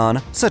rely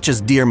on, such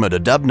as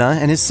Dirmudadubna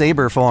and his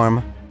saber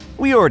form.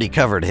 We already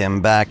covered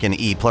him back in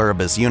E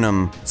Pluribus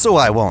Unum, so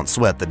I won't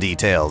sweat the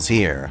details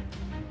here.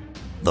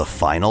 The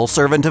final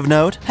servant of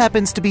note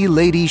happens to be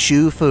Lady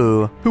Shu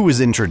Fu, who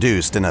was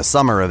introduced in a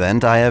summer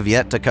event I have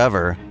yet to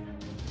cover.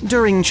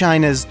 During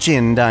China's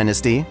Qin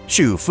dynasty,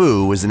 Shu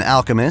Fu was an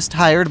alchemist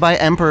hired by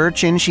Emperor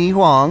Qin Shi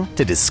Huang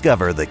to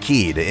discover the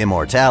key to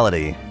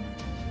immortality.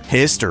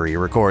 History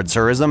records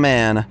her as a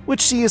man,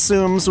 which she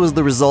assumes was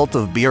the result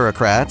of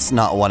bureaucrats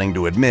not wanting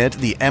to admit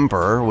the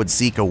emperor would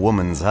seek a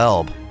woman's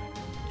help.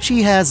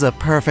 She has a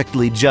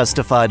perfectly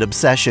justified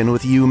obsession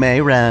with Yu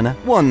Mei Ren,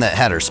 one that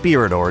had her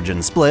spirit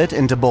origin split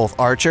into both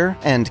archer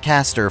and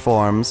caster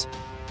forms.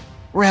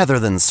 Rather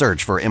than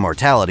search for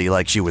immortality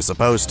like she was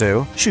supposed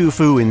to, Shu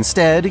Fu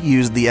instead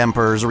used the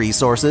Emperor's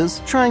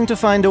resources, trying to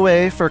find a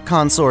way for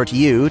Consort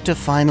Yu to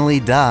finally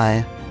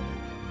die.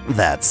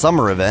 That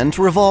summer event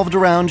revolved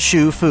around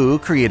Shu Fu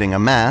creating a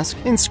mask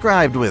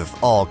inscribed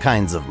with all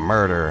kinds of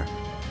murder.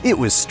 It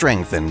was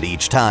strengthened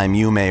each time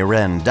Yu Mei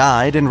Ren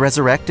died and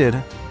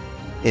resurrected.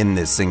 In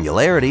this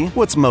singularity,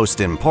 what's most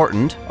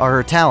important are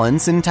her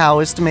talents in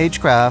Taoist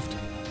magecraft.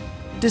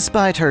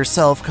 Despite her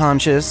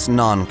self-conscious,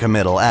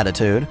 non-committal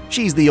attitude,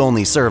 she's the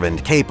only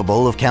servant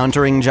capable of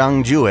countering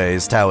Zhang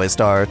Jue's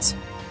Taoist arts.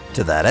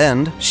 To that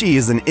end, she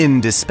is an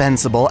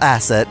indispensable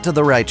asset to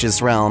the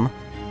Righteous Realm.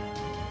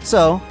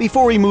 So,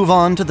 before we move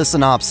on to the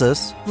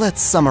synopsis,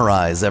 let's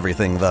summarize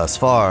everything thus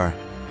far.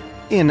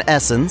 In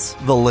essence,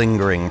 the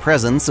lingering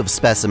presence of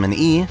Specimen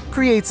E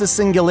creates a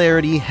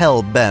singularity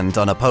hell-bent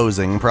on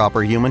opposing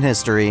proper human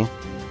history.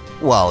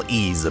 While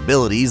E's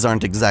abilities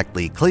aren't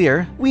exactly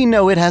clear, we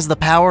know it has the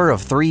power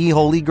of 3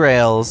 holy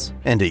grails,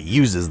 and it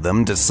uses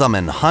them to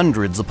summon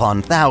hundreds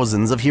upon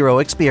thousands of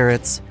heroic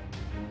spirits.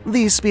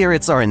 These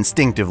spirits are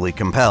instinctively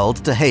compelled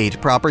to hate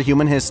proper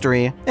human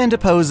history and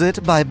oppose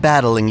it by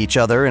battling each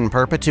other in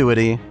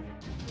perpetuity.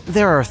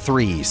 There are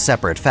 3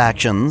 separate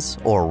factions,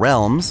 or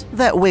realms,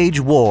 that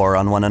wage war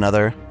on one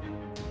another.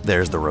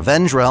 There's the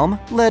Revenge Realm,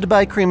 led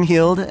by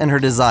Kriemhild and her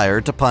desire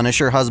to punish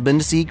her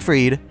husband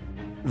Siegfried.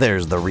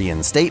 There's the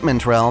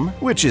Reinstatement Realm,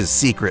 which is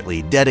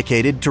secretly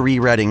dedicated to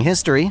rewriting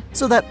history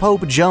so that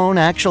Pope Joan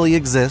actually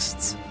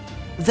exists.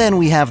 Then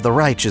we have the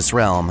Righteous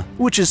Realm,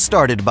 which is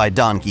started by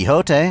Don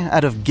Quixote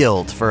out of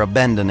guilt for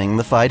abandoning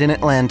the fight in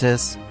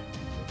Atlantis.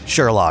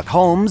 Sherlock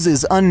Holmes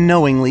is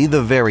unknowingly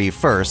the very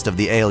first of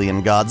the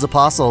alien god's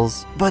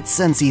apostles, but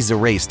since he's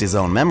erased his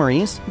own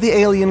memories, the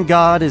alien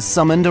god has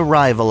summoned a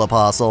rival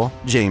apostle,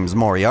 James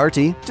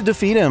Moriarty, to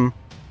defeat him.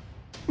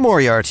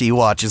 Moriarty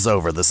watches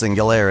over the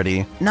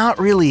singularity, not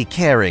really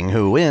caring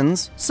who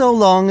wins, so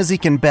long as he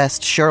can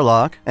best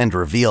Sherlock and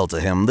reveal to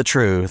him the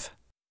truth.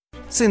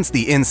 Since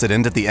the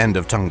incident at the end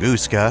of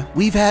Tunguska,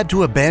 we've had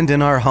to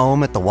abandon our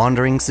home at the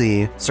Wandering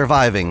Sea,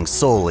 surviving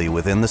solely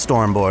within the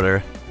storm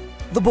border.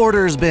 The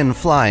border's been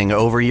flying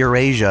over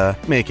Eurasia,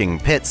 making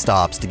pit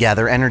stops to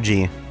gather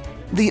energy.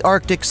 The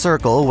Arctic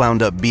Circle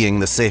wound up being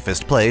the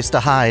safest place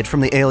to hide from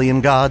the alien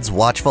god's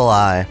watchful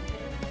eye.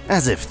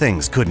 As if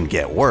things couldn't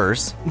get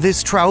worse,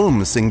 this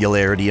Traum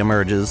singularity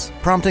emerges,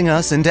 prompting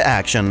us into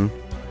action.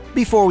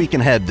 Before we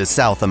can head to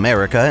South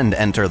America and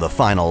enter the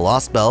final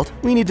Lostbelt,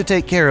 we need to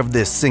take care of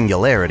this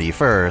singularity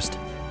first.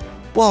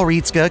 While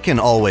Ritska can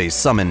always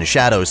summon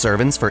shadow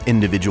servants for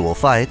individual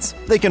fights,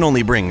 they can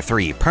only bring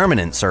 3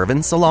 permanent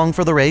servants along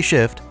for the ray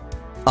shift.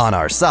 On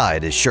our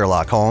side is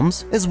Sherlock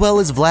Holmes, as well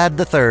as Vlad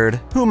III,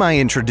 whom I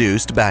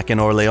introduced back in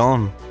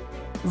Orléans.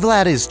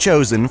 Vlad is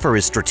chosen for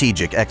his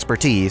strategic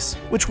expertise,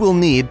 which we'll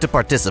need to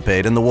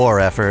participate in the war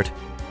effort.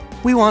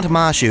 We want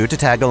Mashu to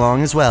tag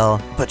along as well,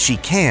 but she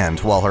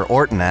can't while her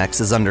Ortonax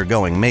is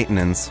undergoing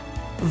maintenance.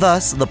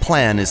 Thus, the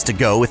plan is to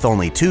go with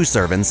only 2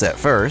 servants at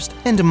first,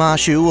 and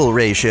Mashu will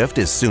ray shift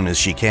as soon as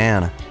she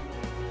can.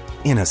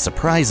 In a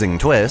surprising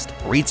twist,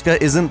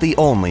 Ritska isn't the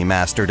only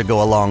master to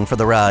go along for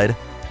the ride.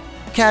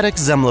 Cadix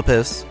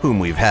Zemlopis, whom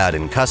we've had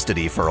in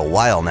custody for a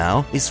while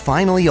now, is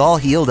finally all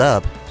healed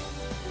up.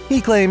 He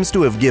claims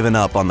to have given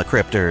up on the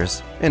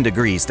Cryptors, and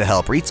agrees to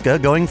help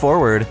Ritska going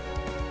forward.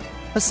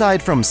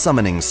 Aside from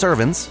summoning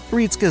servants,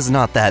 Ritska's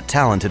not that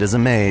talented as a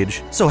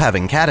mage, so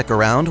having Cadix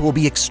around will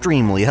be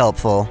extremely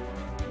helpful.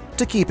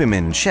 To keep him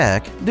in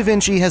check, Da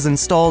Vinci has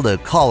installed a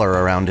collar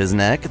around his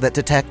neck that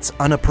detects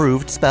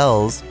unapproved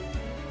spells.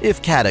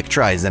 If Cadix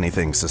tries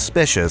anything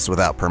suspicious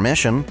without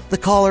permission, the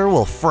collar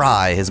will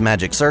fry his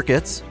magic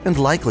circuits and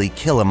likely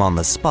kill him on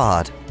the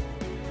spot.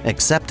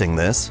 Accepting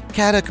this,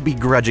 Cadix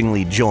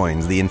begrudgingly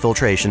joins the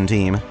infiltration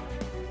team.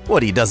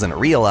 What he doesn't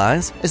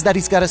realize is that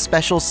he's got a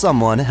special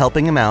someone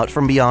helping him out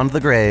from beyond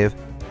the grave.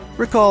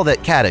 Recall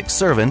that Cadix's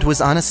servant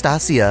was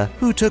Anastasia,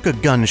 who took a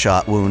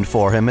gunshot wound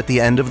for him at the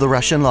end of the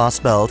Russian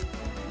Lostbelt.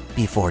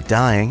 Before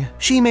dying,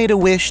 she made a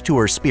wish to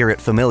her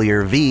spirit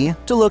familiar V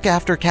to look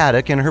after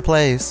Cadix in her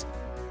place.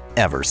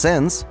 Ever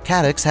since,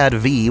 Cadix had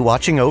V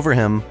watching over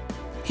him.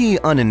 He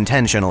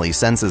unintentionally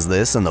senses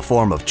this in the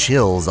form of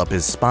chills up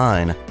his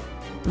spine.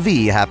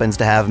 V happens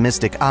to have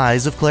mystic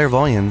eyes of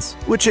clairvoyance,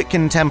 which it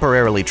can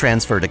temporarily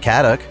transfer to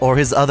Cadix or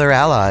his other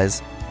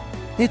allies.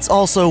 It's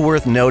also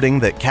worth noting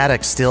that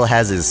Cadix still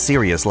has his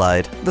Sirius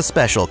Light, the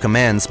special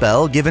command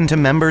spell given to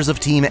members of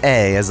Team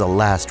A as a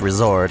last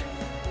resort.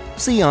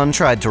 Sion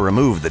tried to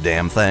remove the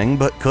damn thing,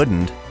 but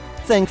couldn't.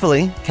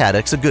 Thankfully,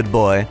 Cadix's a good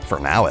boy, for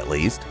now at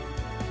least.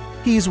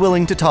 He's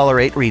willing to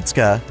tolerate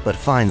Ritska, but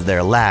finds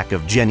their lack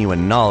of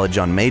genuine knowledge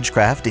on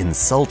magecraft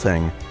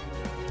insulting.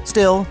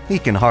 Still, he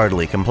can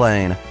hardly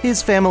complain.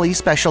 His family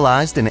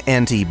specialized in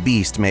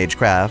anti-beast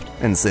magecraft,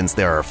 and since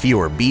there are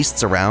fewer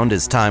beasts around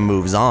as time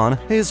moves on,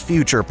 his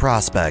future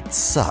prospects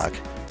suck.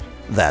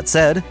 That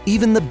said,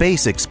 even the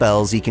basic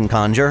spells he can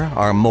conjure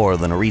are more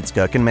than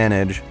Ritska can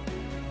manage.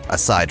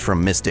 Aside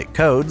from mystic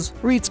codes,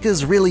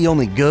 Ritska's really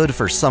only good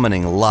for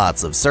summoning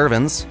lots of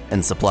servants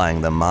and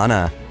supplying them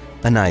mana.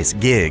 A nice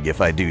gig if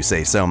I do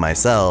say so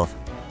myself.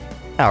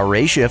 Our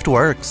ray shift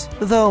works,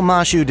 though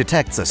Mashu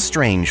detects a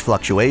strange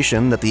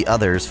fluctuation that the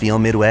others feel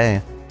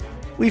midway.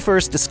 We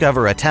first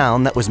discover a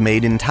town that was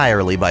made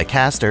entirely by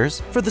casters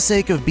for the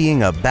sake of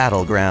being a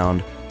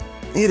battleground.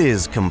 It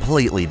is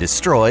completely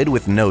destroyed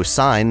with no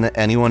sign that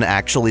anyone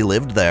actually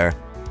lived there.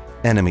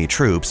 Enemy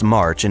troops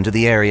march into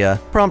the area,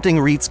 prompting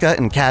Ritska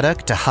and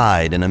Cadix to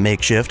hide in a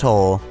makeshift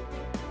hole.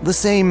 The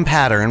same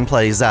pattern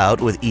plays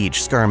out with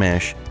each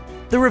skirmish.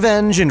 The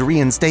Revenge and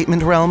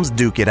Reinstatement realms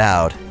duke it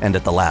out, and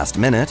at the last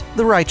minute,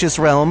 the Righteous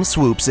realm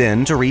swoops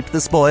in to reap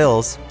the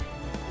spoils.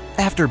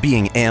 After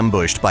being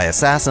ambushed by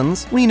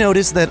assassins, we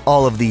notice that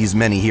all of these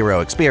many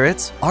heroic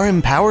spirits are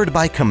empowered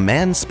by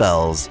command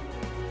spells.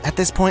 At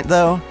this point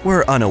though,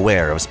 we're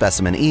unaware of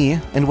Specimen E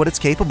and what it's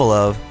capable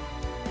of.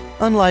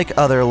 Unlike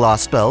other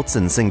Lostbelts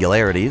and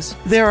singularities,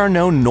 there are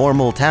no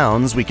normal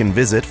towns we can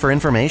visit for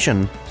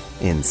information.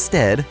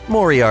 Instead,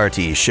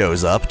 Moriarty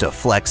shows up to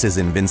flex his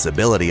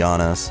invincibility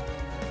on us.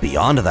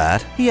 Beyond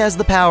that, he has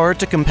the power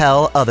to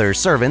compel other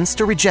servants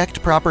to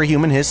reject proper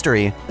human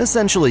history,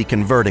 essentially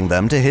converting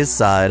them to his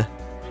side.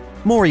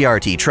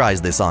 Moriarty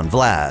tries this on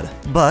Vlad,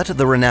 but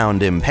the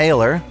renowned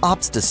impaler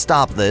opts to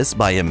stop this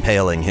by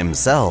impaling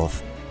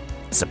himself.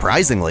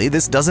 Surprisingly,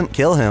 this doesn't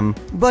kill him,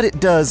 but it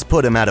does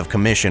put him out of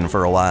commission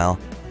for a while.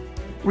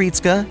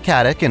 Ritska,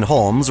 XXIX, and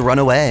Holmes run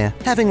away,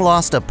 having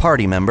lost a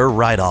party member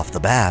right off the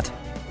bat.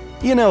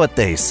 You know what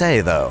they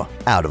say though,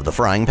 out of the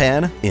frying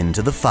pan,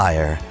 into the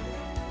fire.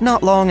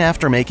 Not long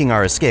after making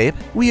our escape,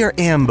 we are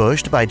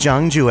ambushed by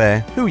Zhang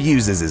Jue, who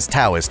uses his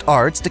Taoist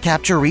arts to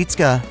capture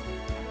Ritska.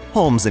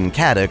 Holmes and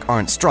XXIX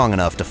aren't strong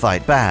enough to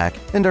fight back,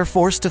 and are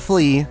forced to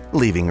flee,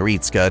 leaving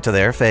Ritska to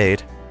their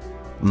fate.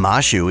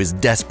 Mashu is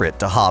desperate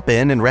to hop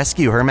in and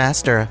rescue her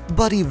master,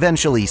 but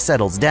eventually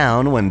settles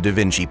down when Da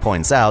Vinci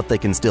points out they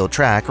can still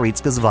track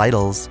Ritska's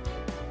vitals.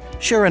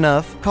 Sure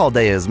enough,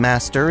 Chaldea's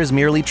master is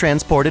merely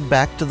transported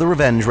back to the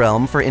Revenge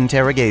Realm for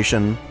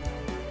interrogation.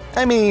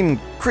 I mean,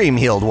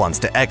 Creamheeled wants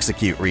to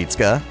execute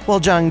Ritska, while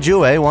Zhang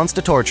Jue wants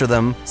to torture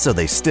them, so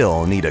they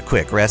still need a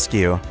quick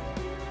rescue.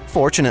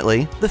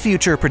 Fortunately, the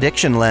future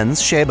prediction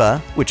lens Sheba,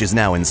 which is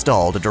now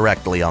installed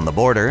directly on the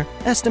border,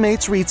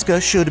 estimates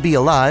Ritska should be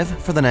alive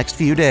for the next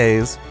few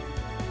days.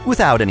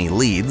 Without any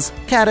leads,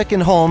 XXIX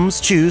and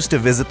Holmes choose to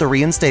visit the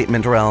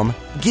Reinstatement Realm,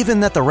 given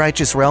that the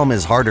Righteous Realm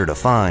is harder to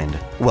find,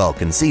 well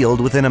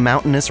concealed within a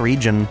mountainous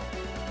region.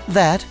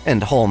 That,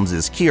 and Holmes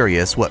is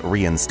curious what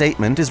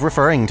reinstatement is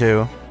referring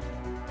to.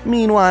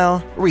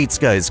 Meanwhile,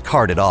 Ritska is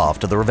carted off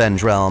to the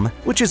Revenge Realm,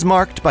 which is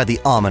marked by the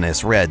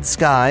ominous red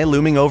sky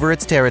looming over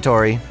its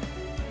territory.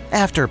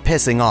 After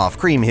pissing off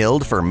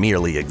Creamheeled for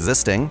merely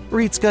existing,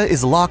 Ritska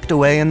is locked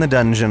away in the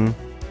dungeon.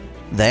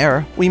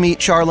 There, we meet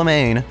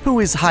Charlemagne, who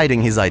is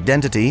hiding his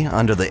identity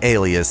under the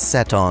alias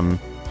Seton.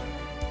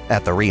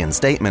 At the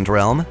Reinstatement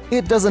Realm,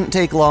 it doesn't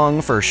take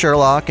long for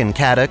Sherlock and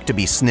XXIX to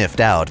be sniffed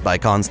out by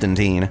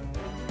Constantine.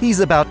 He's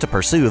about to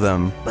pursue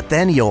them, but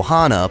then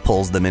Johanna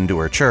pulls them into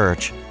her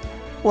church.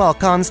 While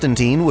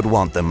Constantine would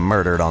want them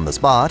murdered on the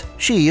spot,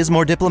 she is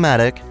more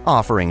diplomatic,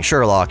 offering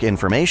Sherlock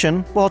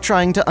information while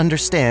trying to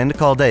understand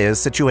Chaldea's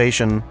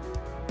situation.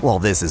 While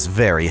this is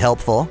very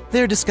helpful,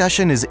 their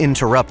discussion is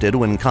interrupted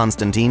when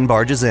Constantine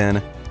barges in.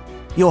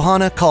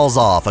 Johanna calls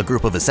off a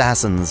group of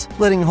assassins,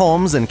 letting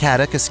Holmes and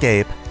XXIX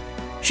escape.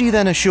 She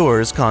then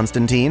assures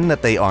Constantine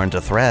that they aren't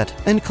a threat,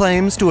 and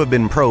claims to have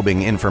been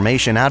probing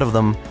information out of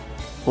them.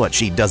 What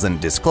she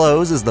doesn't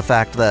disclose is the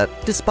fact that,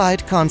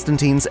 despite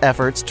Constantine's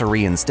efforts to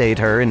reinstate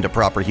her into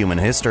proper human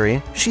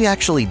history, she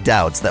actually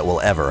doubts that will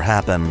ever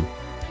happen.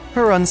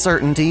 Her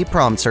uncertainty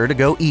prompts her to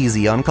go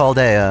easy on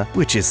Chaldea,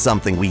 which is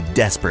something we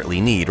desperately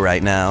need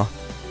right now.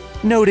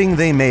 Noting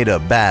they made a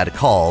bad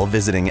call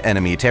visiting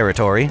enemy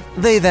territory,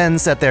 they then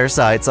set their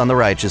sights on the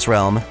Righteous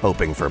Realm,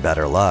 hoping for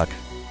better luck.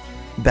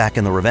 Back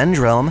in the Revenge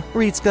Realm,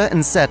 Ritska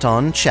and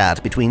Seton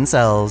chat between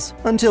cells,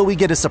 until we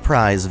get a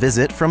surprise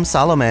visit from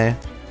Salome.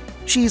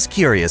 She's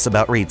curious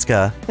about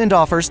Ritska, and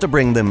offers to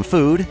bring them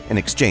food in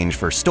exchange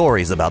for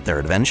stories about their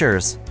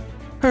adventures.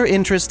 Her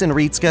interest in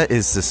Ritska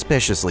is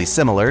suspiciously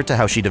similar to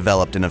how she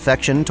developed an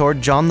affection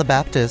toward John the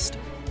Baptist.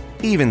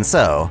 Even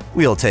so,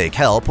 we'll take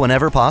help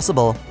whenever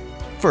possible.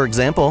 For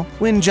example,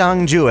 when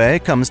Zhang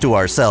Jue comes to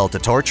our cell to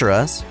torture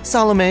us,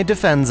 Salome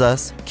defends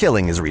us,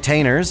 killing his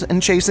retainers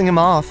and chasing him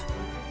off.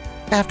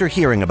 After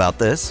hearing about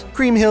this,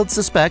 Creamheeled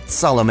suspects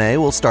Salome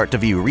will start to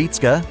view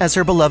Ritska as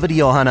her beloved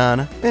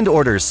Johanan, and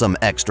orders some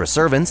extra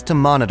servants to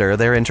monitor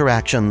their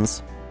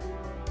interactions.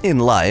 In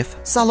life,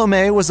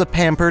 Salome was a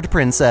pampered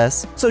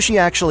princess, so she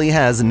actually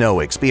has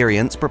no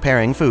experience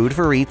preparing food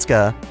for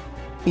Ritska.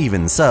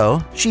 Even so,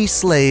 she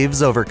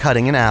slaves over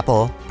cutting an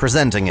apple,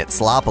 presenting it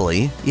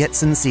sloppily, yet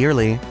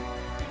sincerely.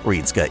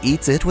 Ritska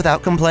eats it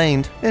without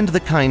complaint, and the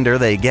kinder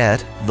they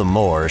get, the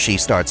more she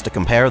starts to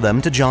compare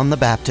them to John the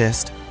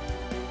Baptist.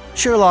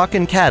 Sherlock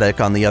and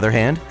XXIX, on the other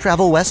hand,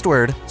 travel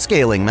westward,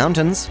 scaling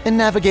mountains and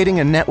navigating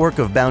a network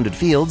of bounded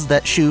fields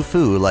that Shu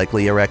Fu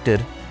likely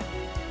erected.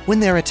 When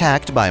they're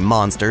attacked by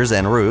monsters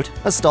en route,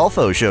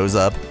 Astolfo shows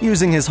up,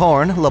 using his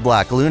horn, La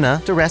Black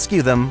Luna, to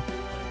rescue them.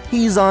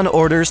 He's on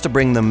orders to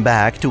bring them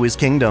back to his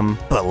kingdom,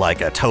 but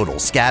like a total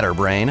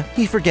scatterbrain,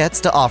 he forgets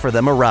to offer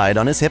them a ride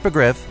on his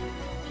hippogriff.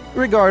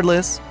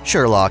 Regardless,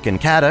 Sherlock and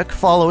XXIX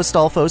follow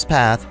Astolfo's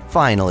path,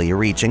 finally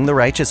reaching the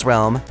Righteous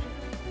Realm.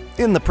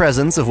 In the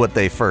presence of what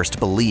they first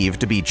believed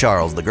to be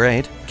Charles the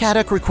Great,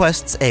 XXIX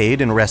requests aid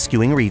in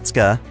rescuing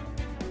Ritska.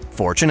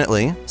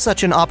 Fortunately,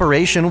 such an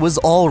operation was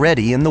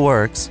already in the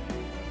works.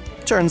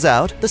 Turns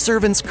out, the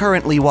servants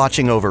currently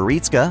watching over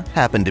Ritska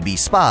happen to be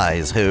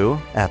spies who,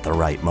 at the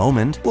right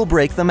moment, will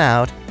break them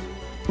out.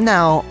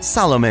 Now,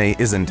 Salome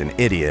isn't an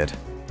idiot.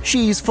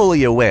 She's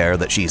fully aware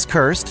that she's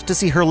cursed to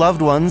see her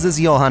loved ones as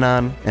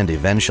Johanan, and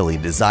eventually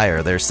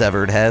desire their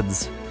severed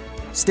heads.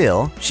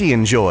 Still, she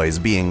enjoys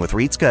being with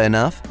Ritska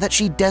enough that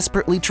she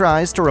desperately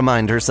tries to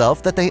remind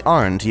herself that they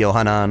aren't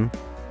Johanan.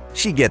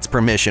 She gets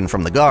permission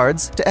from the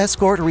guards to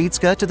escort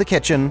Ritsuka to the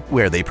kitchen,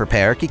 where they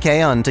prepare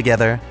kikeon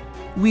together.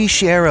 We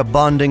share a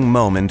bonding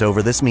moment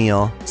over this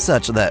meal,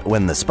 such that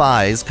when the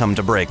spies come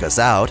to break us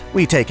out,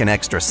 we take an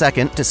extra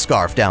second to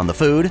scarf down the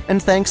food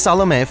and thank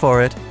Salome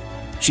for it.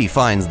 She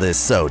finds this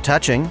so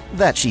touching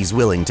that she's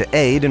willing to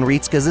aid in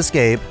Ritsuka's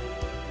escape.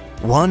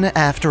 One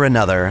after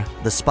another,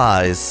 the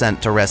spies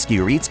sent to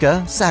rescue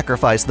Ritsuka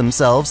sacrifice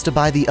themselves to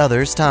buy the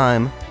others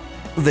time.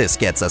 This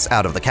gets us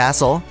out of the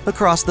castle,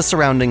 across the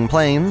surrounding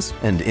plains,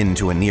 and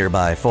into a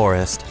nearby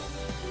forest.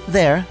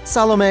 There,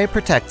 Salome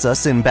protects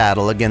us in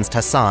battle against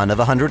Hassan of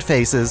 100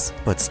 Faces,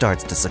 but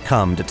starts to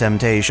succumb to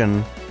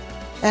temptation.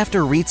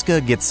 After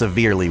Ritsuka gets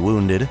severely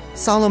wounded,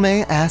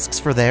 Salome asks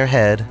for their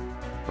head.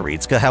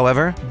 Ritsuka,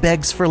 however,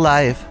 begs for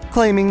life,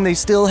 claiming they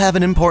still have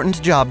an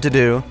important job to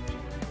do.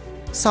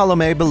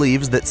 Salome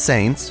believes that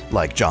saints,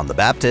 like John the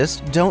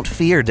Baptist, don't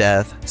fear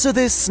death, so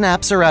this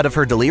snaps her out of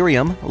her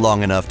delirium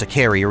long enough to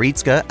carry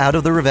Ritsuka out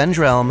of the Revenge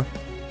Realm.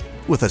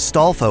 With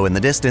Astolfo in the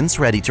distance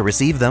ready to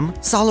receive them,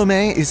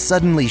 Salome is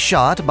suddenly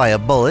shot by a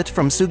bullet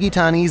from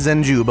Sugitani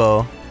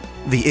Zenjubo.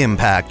 The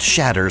impact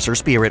shatters her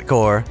spirit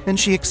core, and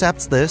she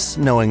accepts this,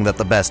 knowing that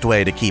the best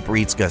way to keep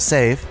Ritsuka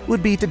safe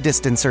would be to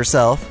distance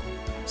herself.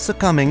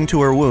 Succumbing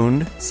to her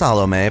wound,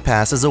 Salome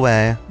passes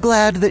away,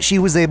 glad that she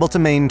was able to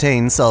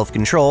maintain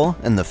self-control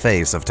in the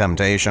face of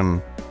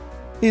temptation.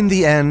 In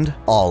the end,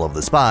 all of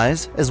the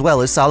spies, as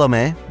well as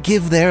Salome,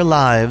 give their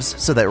lives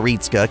so that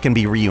Ritsuka can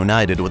be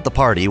reunited with the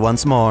party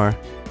once more.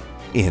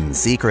 In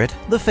secret,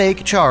 the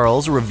fake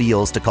Charles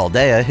reveals to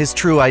Chaldea his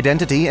true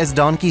identity as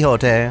Don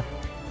Quixote.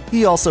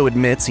 He also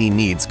admits he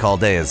needs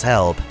Chaldea's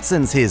help,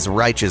 since his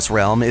righteous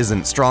realm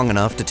isn't strong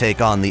enough to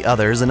take on the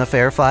others in a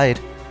fair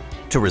fight.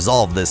 To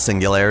resolve this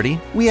singularity,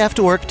 we have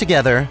to work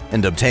together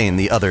and obtain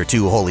the other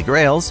 2 Holy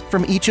Grails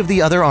from each of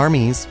the other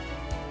armies.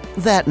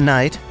 That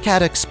night,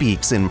 Kadok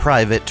speaks in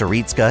private to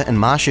Ritsuka and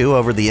Mashu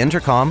over the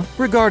intercom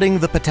regarding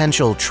the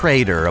potential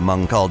traitor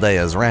among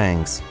Chaldea's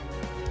ranks.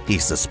 He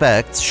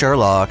suspects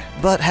Sherlock,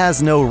 but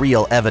has no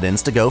real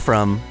evidence to go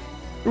from.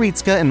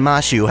 Ritsuka and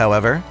Mashu,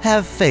 however,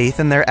 have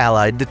faith in their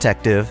allied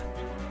detective.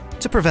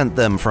 To prevent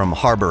them from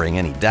harboring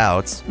any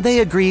doubts, they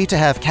agree to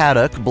have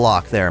Kadok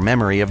block their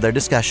memory of their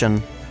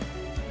discussion.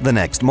 The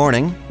next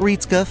morning,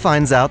 Ritsuka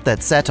finds out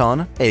that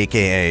Seton,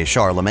 aka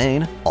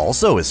Charlemagne,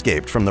 also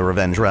escaped from the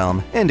Revenge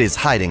Realm and is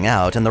hiding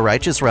out in the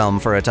Righteous Realm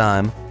for a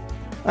time.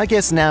 I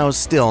guess now's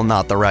still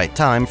not the right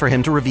time for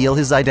him to reveal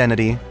his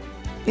identity.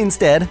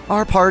 Instead,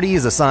 our party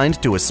is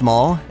assigned to a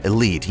small,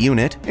 elite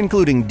unit,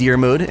 including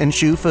Dirmud and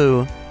Shu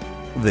Fu.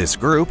 This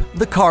group,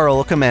 the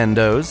Karl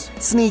Commandos,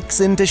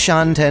 sneaks into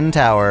Shanten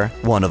Tower,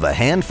 one of a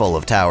handful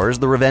of towers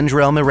the Revenge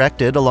Realm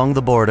erected along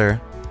the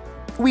border.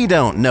 We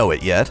don't know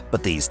it yet,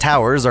 but these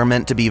towers are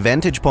meant to be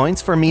vantage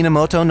points for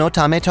Minamoto no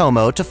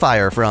Tametomo to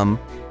fire from.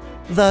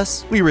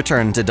 Thus, we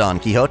return to Don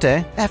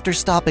Quixote after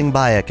stopping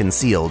by a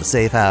concealed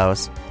safe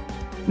house.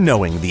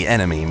 Knowing the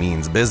enemy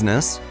means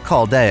business,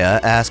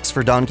 Chaldea asks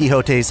for Don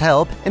Quixote's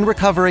help in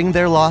recovering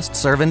their lost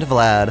servant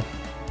Vlad.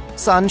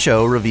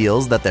 Sancho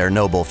reveals that their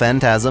noble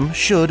phantasm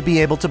should be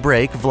able to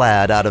break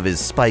Vlad out of his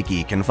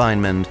spiky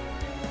confinement.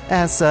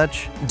 As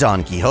such,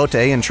 Don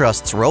Quixote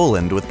entrusts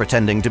Roland with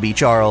pretending to be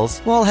Charles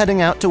while heading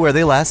out to where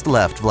they last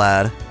left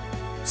Vlad.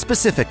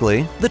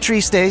 Specifically, the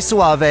Triste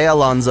Suave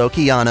Alonso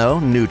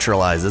Quijano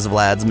neutralizes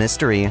Vlad's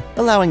mystery,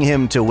 allowing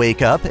him to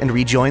wake up and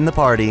rejoin the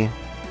party.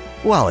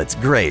 While it's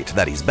great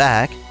that he's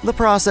back, the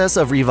process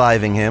of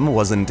reviving him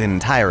wasn't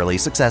entirely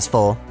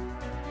successful.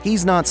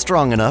 He's not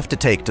strong enough to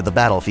take to the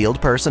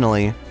battlefield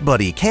personally, but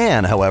he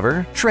can,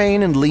 however,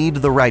 train and lead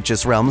the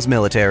Righteous Realm's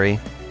military.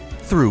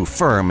 Through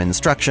firm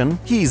instruction,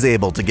 he's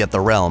able to get the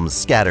realm's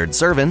scattered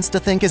servants to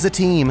think as a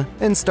team,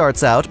 and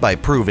starts out by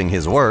proving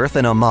his worth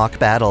in a mock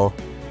battle.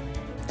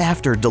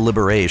 After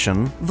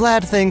deliberation,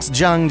 Vlad thinks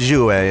Zhang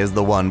Jue is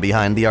the one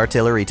behind the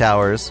artillery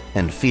towers,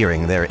 and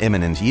fearing their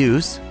imminent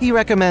use, he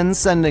recommends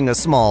sending a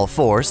small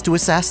force to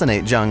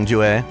assassinate Zhang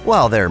Jue,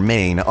 while their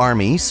main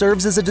army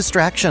serves as a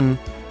distraction.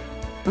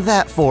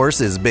 That force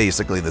is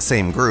basically the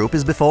same group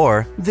as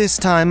before, this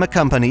time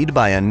accompanied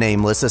by a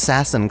nameless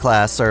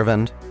assassin-class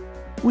servant.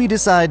 We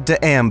decide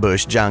to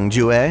ambush Zhang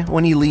Jue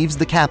when he leaves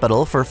the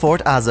capital for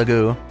Fort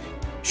Azagu.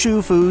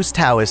 Shu Fu's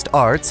Taoist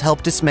arts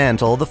help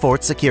dismantle the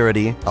fort's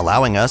security,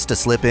 allowing us to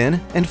slip in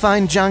and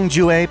find Zhang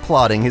Jue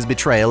plotting his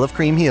betrayal of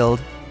Kriemhild.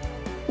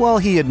 While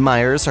he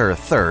admires her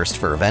thirst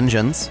for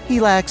vengeance,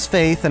 he lacks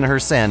faith in her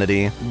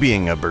sanity,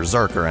 being a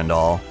berserker and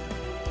all.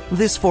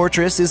 This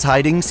fortress is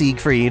hiding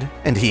Siegfried,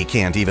 and he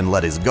can't even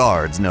let his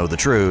guards know the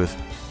truth.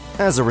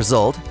 As a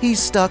result, he's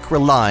stuck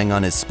relying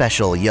on his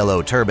special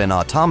yellow turban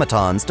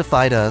automatons to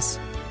fight us.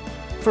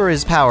 For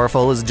as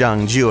powerful as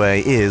Zhang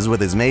Jue is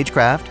with his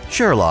magecraft,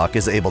 Sherlock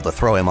is able to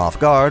throw him off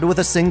guard with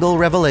a single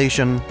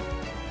revelation.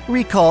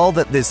 Recall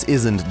that this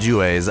isn't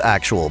Jue's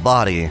actual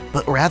body,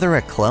 but rather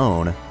a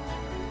clone.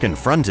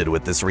 Confronted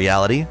with this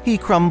reality, he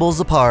crumbles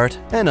apart,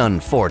 an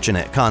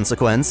unfortunate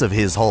consequence of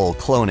his whole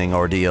cloning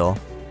ordeal.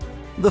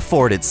 The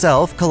fort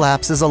itself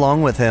collapses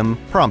along with him,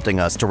 prompting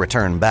us to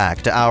return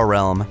back to our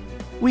realm.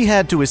 We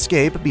had to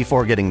escape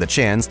before getting the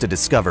chance to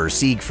discover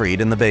Siegfried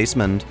in the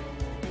basement.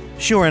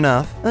 Sure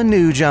enough, a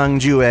new Zhang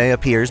Jue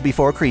appears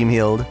before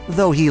Kriemhild,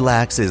 though he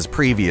lacks his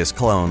previous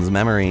clone's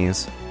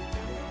memories.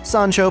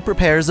 Sancho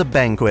prepares a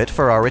banquet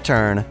for our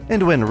return,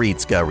 and when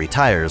Ritsuka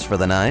retires for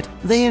the night,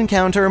 they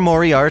encounter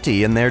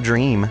Moriarty in their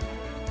dream.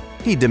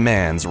 He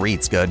demands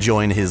Ritsuka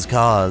join his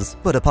cause,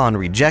 but upon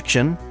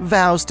rejection,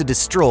 vows to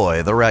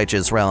destroy the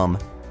Righteous Realm.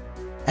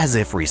 As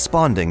if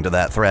responding to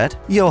that threat,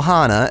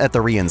 Johanna at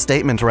the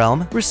Reinstatement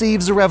Realm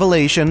receives a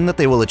revelation that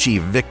they will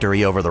achieve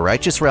victory over the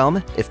Righteous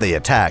Realm if they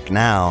attack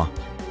now.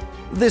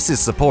 This is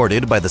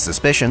supported by the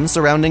suspicion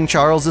surrounding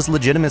Charles's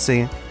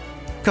legitimacy.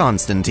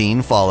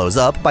 Constantine follows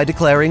up by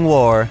declaring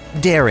war,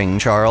 daring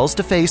Charles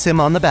to face him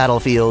on the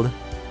battlefield.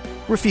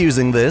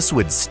 Refusing this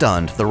would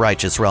stunt the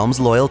Righteous Realm's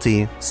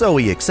loyalty, so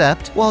we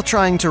accept while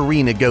trying to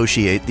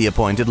renegotiate the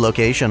appointed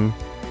location.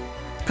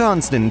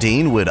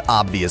 Constantine would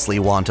obviously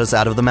want us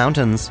out of the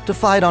mountains to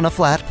fight on a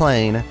flat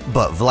plain,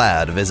 but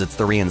Vlad visits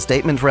the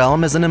Reinstatement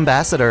Realm as an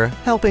ambassador,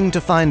 helping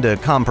to find a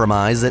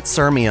compromise at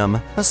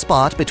Sirmium, a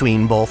spot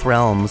between both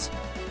realms.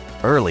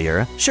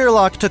 Earlier,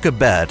 Sherlock took a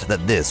bet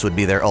that this would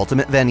be their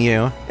ultimate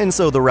venue, and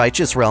so the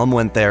Righteous Realm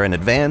went there in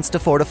advance to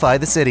fortify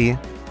the city.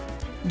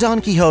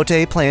 Don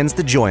Quixote plans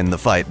to join the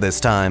fight this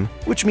time,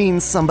 which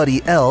means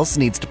somebody else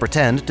needs to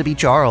pretend to be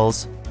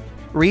Charles.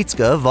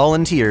 Ritsuka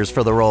volunteers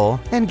for the role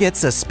and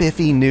gets a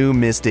spiffy new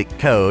mystic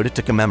code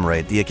to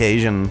commemorate the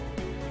occasion.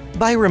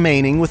 By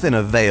remaining within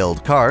a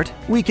veiled cart,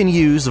 we can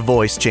use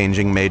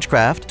voice-changing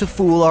magecraft to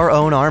fool our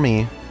own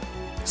army.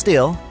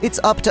 Still, it's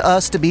up to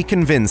us to be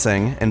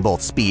convincing in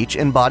both speech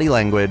and body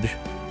language.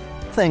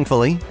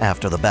 Thankfully,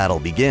 after the battle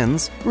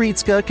begins,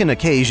 Ritsuka can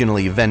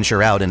occasionally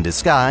venture out in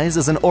disguise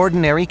as an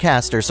ordinary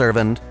caster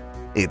servant.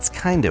 It's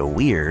kinda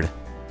weird.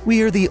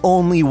 We are the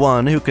only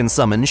one who can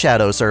summon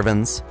shadow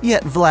servants,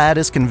 yet Vlad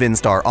has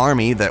convinced our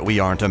army that we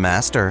aren't a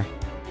master.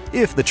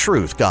 If the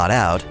truth got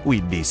out,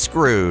 we'd be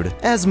screwed,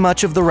 as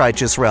much of the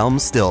Righteous Realm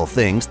still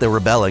thinks they're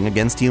rebelling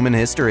against human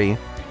history.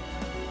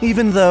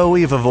 Even though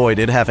we've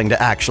avoided having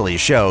to actually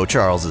show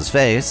Charles's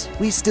face,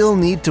 we still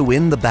need to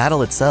win the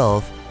battle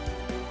itself.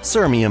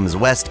 Sirmium's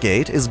west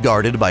gate is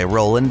guarded by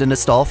Roland and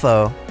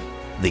Astolfo.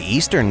 The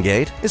eastern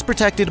gate is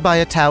protected by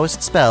a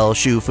Taoist spell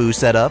Shufu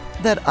set up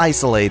that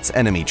isolates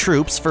enemy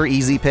troops for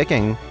easy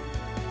picking.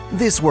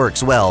 This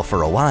works well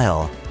for a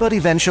while, but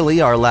eventually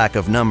our lack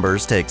of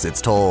numbers takes its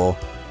toll.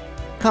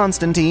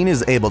 Constantine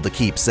is able to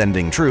keep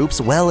sending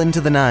troops well into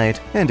the night,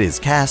 and his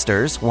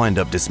casters wind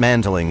up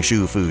dismantling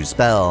Shufu's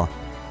spell.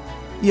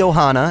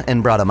 Johanna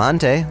and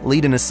Bradamante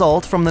lead an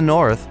assault from the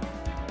north.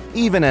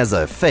 Even as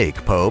a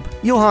fake pope,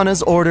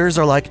 Johanna's orders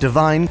are like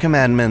divine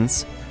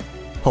commandments.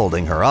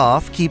 Holding her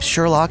off keeps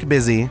Sherlock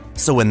busy,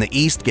 so when the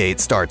east gate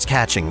starts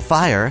catching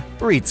fire,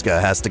 Ritsuka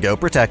has to go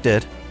protect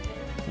it.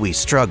 We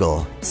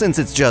struggle, since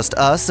it's just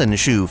us and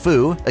Shu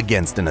Fu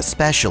against an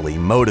especially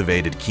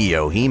motivated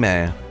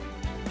Kiyohime.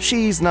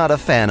 She's not a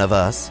fan of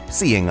us,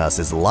 seeing us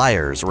as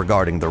liars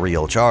regarding the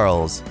real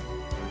Charles.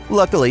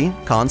 Luckily,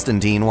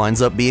 Constantine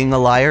winds up being a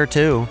liar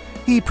too.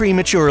 He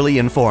prematurely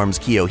informs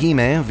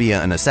Kiyohime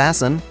via an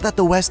assassin that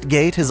the west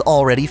gate has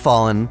already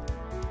fallen.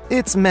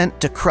 It's meant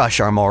to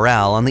crush our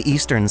morale on the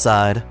eastern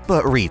side,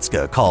 but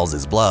Ritsuka calls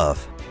his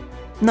bluff.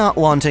 Not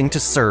wanting to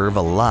serve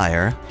a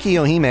liar,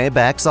 Kiyohime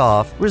backs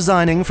off,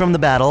 resigning from the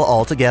battle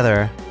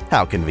altogether.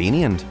 How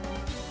convenient.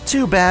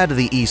 Too bad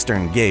the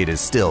eastern gate is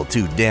still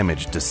too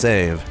damaged to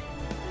save.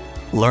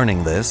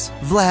 Learning this,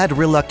 Vlad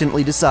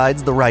reluctantly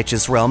decides the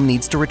Righteous Realm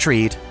needs to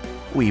retreat.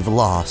 We've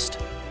lost.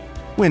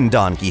 When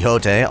Don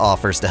Quixote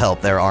offers to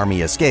help their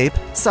army escape,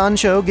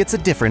 Sancho gets a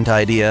different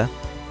idea.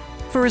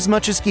 For as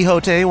much as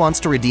Quixote wants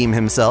to redeem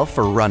himself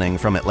for running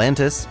from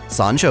Atlantis,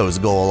 Sancho's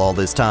goal all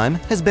this time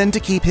has been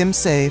to keep him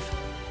safe.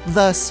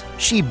 Thus,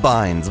 she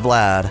binds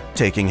Vlad,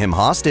 taking him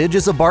hostage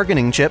as a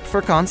bargaining chip for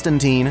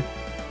Constantine.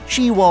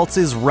 She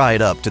waltzes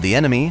right up to the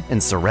enemy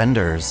and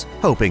surrenders,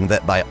 hoping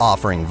that by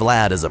offering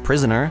Vlad as a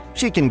prisoner,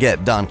 she can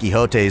get Don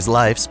Quixote's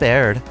life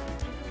spared.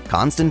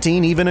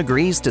 Constantine even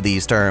agrees to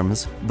these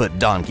terms, but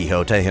Don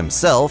Quixote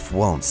himself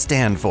won't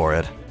stand for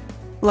it.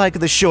 Like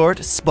the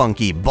short,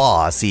 spunky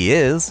boss he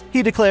is,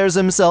 he declares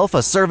himself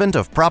a servant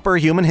of proper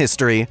human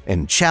history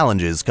and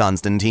challenges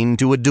Constantine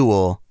to a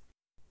duel.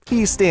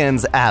 He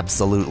stands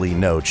absolutely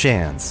no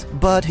chance,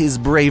 but his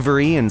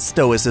bravery and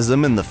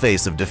stoicism in the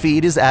face of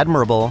defeat is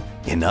admirable,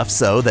 enough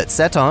so that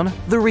Seton,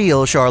 the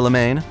real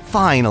Charlemagne,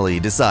 finally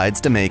decides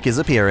to make his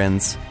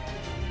appearance.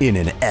 In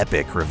an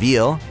epic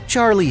reveal,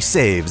 Charlie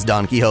saves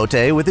Don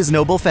Quixote with his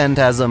noble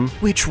phantasm,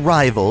 which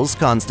rivals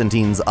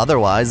Constantine's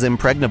otherwise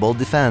impregnable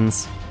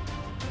defense.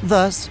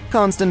 Thus,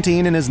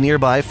 Constantine and his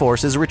nearby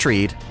forces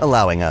retreat,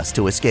 allowing us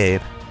to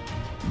escape.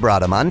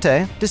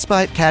 Bradamante,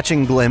 despite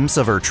catching glimpse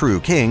of her true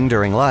king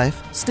during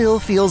life, still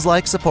feels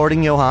like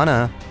supporting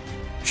Johanna.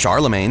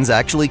 Charlemagne's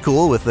actually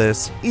cool with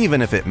this,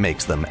 even if it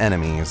makes them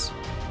enemies.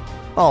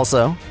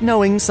 Also,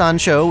 knowing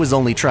Sancho is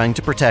only trying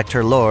to protect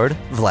her lord,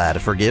 Vlad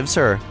forgives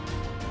her.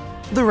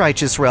 The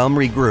Righteous Realm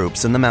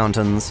regroups in the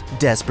mountains,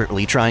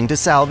 desperately trying to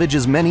salvage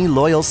as many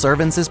loyal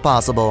servants as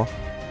possible.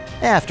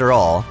 After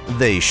all,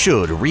 they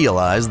should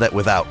realize that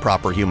without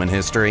proper human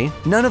history,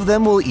 none of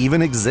them will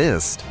even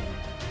exist.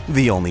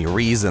 The only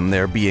reason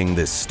they're being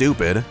this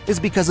stupid is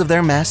because of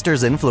their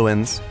master's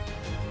influence.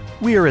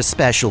 We're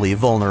especially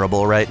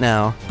vulnerable right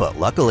now, but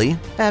luckily,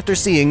 after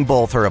seeing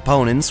both her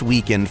opponents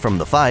weakened from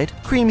the fight,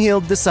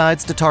 Kriemhild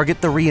decides to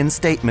target the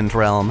reinstatement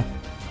realm.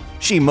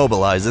 She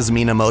mobilizes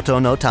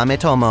Minamoto no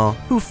Tametomo,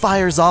 who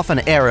fires off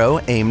an arrow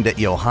aimed at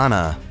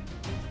Johanna.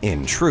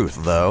 In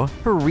truth, though,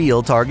 her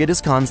real target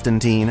is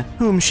Constantine,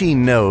 whom she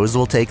knows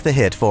will take the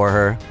hit for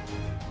her.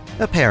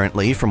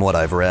 Apparently, from what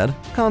I've read,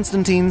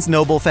 Constantine's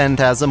noble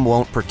phantasm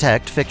won't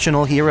protect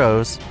fictional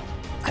heroes.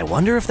 I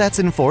wonder if that's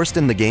enforced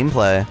in the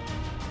gameplay.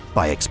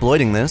 By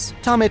exploiting this,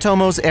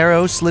 Tametomo's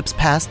arrow slips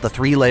past the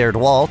three-layered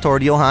wall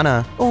toward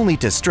Johanna, only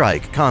to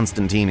strike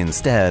Constantine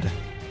instead.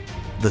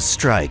 The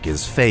strike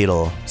is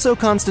fatal, so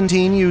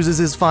Constantine uses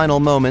his final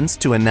moments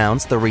to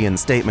announce the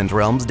reinstatement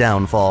realm's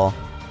downfall.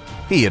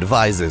 He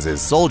advises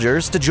his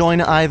soldiers to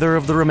join either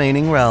of the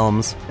remaining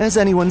realms, as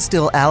anyone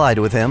still allied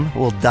with him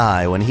will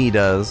die when he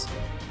does.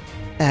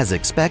 As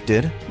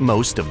expected,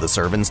 most of the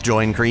servants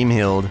join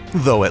Kriemhild,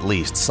 though at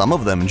least some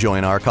of them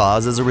join our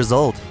cause as a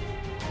result.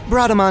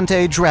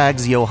 Bradamante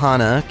drags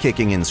Johanna,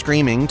 kicking and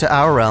screaming, to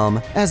our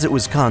realm, as it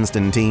was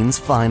Constantine's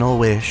final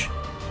wish.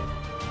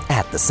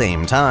 At the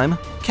same time,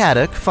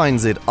 Caddoc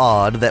finds it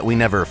odd that we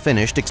never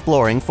finished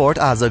exploring Fort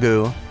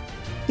Azagu.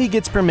 He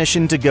gets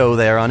permission to go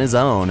there on his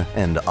own,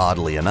 and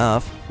oddly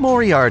enough,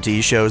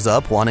 Moriarty shows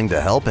up wanting to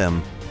help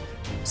him.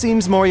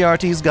 Seems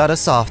Moriarty's got a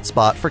soft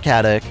spot for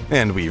Caddoc,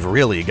 and we've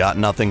really got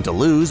nothing to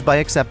lose by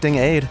accepting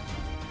aid.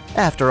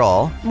 After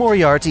all,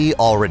 Moriarty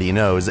already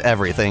knows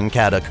everything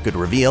Caddoc could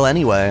reveal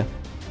anyway.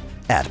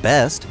 At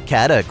best,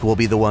 Caddoc will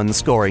be the one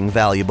scoring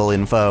valuable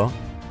info.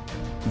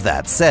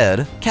 That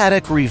said,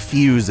 Caddoc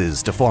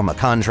refuses to form a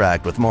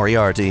contract with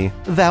Moriarty,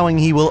 vowing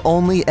he will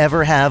only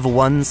ever have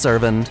one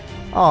servant.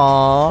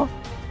 Aww.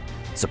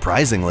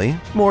 Surprisingly,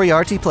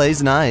 Moriarty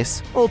plays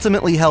nice,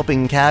 ultimately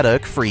helping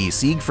Caddoc free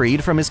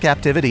Siegfried from his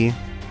captivity.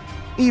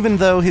 Even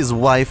though his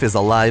wife is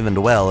alive and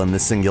well in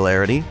this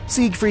singularity,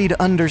 Siegfried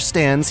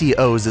understands he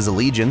owes his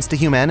allegiance to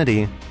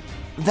humanity.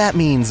 That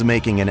means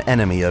making an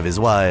enemy of his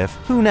wife,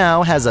 who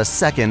now has a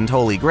second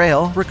Holy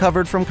Grail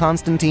recovered from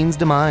Constantine's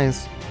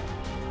demise.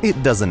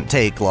 It doesn't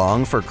take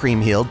long for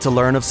Kriemhild to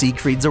learn of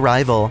Siegfried's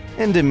arrival,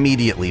 and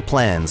immediately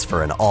plans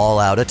for an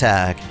all-out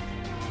attack.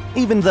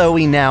 Even though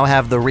we now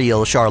have the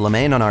real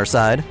Charlemagne on our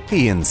side,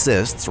 he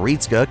insists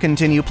Ritska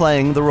continue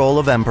playing the role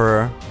of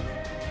Emperor.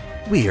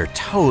 We are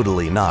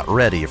totally not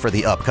ready for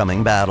the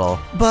upcoming battle,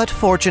 but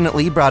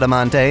fortunately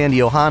Bradamante and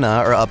Johanna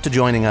are up to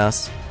joining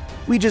us.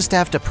 We just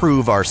have to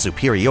prove our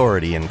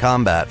superiority in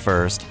combat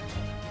first.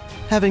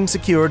 Having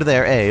secured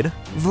their aid,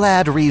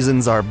 Vlad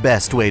reasons our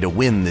best way to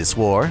win this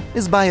war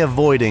is by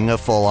avoiding a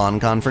full-on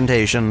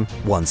confrontation,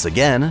 once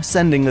again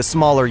sending a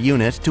smaller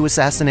unit to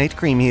assassinate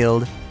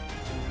Kriemhild.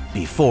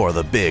 Before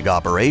the big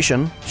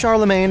operation,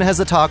 Charlemagne has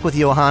a talk with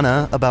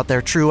Johanna about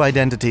their true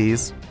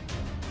identities.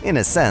 In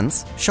a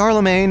sense,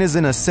 Charlemagne is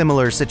in a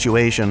similar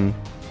situation.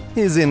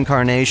 His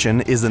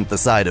incarnation isn't the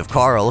side of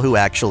Karl who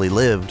actually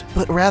lived,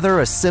 but rather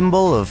a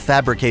symbol of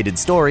fabricated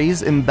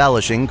stories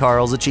embellishing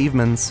Karl's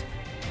achievements.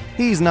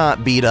 He's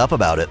not beat up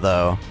about it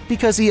though,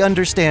 because he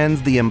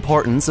understands the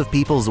importance of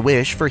people's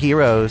wish for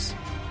heroes.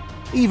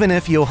 Even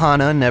if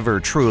Johanna never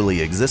truly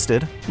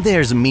existed,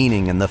 there's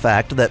meaning in the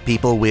fact that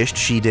people wished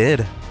she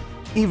did.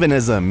 Even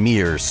as a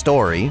mere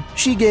story,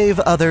 she gave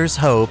others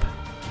hope.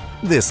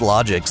 This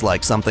logic's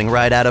like something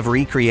right out of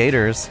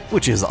Recreators,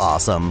 which is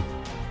awesome.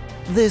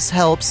 This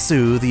helps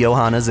soothe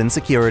Johanna's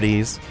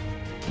insecurities.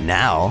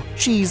 Now,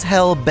 she's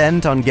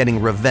hell-bent on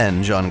getting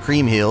revenge on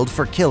Kriemhild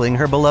for killing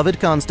her beloved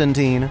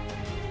Constantine.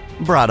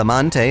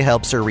 Bradamante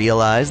helps her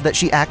realize that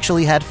she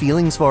actually had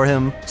feelings for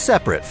him,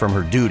 separate from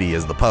her duty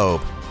as the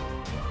Pope.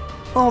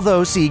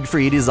 Although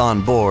Siegfried is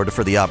on board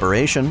for the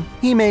operation,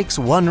 he makes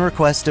one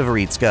request of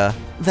Ritska,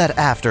 that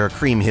after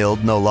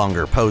Kriemhild no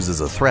longer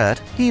poses a threat,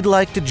 he'd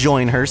like to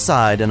join her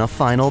side in a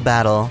final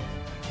battle.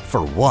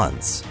 For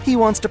once, he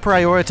wants to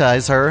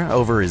prioritize her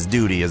over his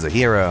duty as a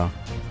hero.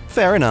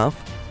 Fair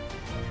enough.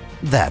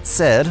 That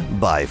said,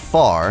 by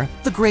far,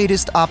 the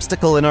greatest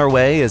obstacle in our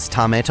way is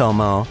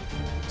Tametomo.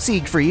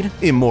 Siegfried,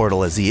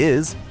 immortal as he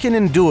is, can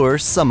endure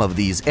some of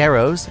these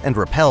arrows and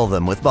repel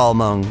them with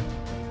Balmung.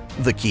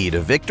 The key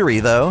to victory,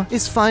 though,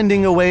 is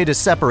finding a way to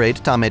separate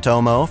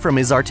Tametomo from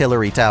his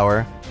artillery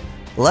tower.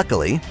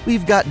 Luckily,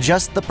 we've got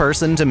just the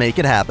person to make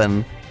it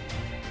happen.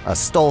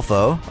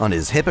 Astolfo, on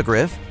his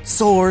hippogriff,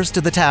 soars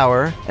to the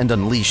tower and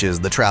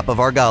unleashes the Trap of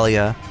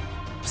Argalia.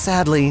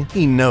 Sadly,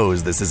 he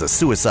knows this is a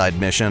suicide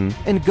mission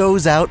and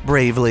goes out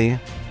bravely.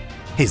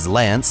 His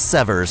lance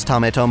severs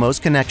Tametomo's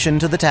connection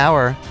to the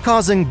tower,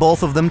 causing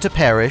both of them to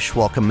perish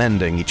while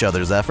commending each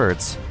other's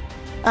efforts.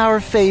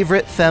 Our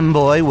favorite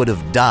femboy would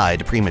have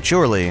died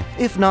prematurely,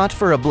 if not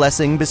for a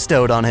blessing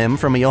bestowed on him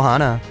from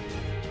Johanna.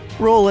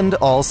 Roland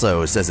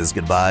also says his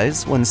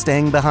goodbyes when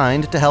staying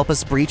behind to help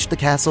us breach the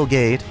castle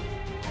gate.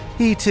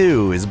 He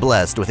too is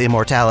blessed with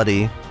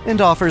immortality,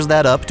 and offers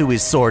that up to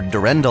his sword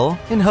Durendal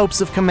in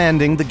hopes of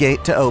commanding the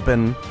gate to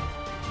open.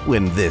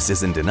 When this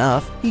isn't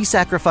enough, he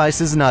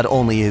sacrifices not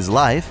only his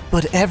life,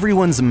 but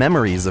everyone's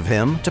memories of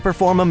him to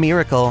perform a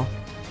miracle.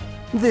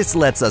 This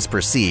lets us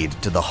proceed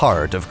to the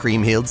heart of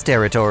Kriemhild's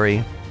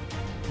territory.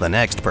 The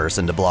next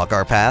person to block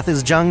our path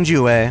is Zhang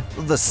Jue,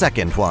 the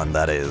second one,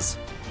 that is.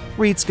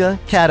 Rietzke,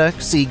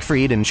 Kadok,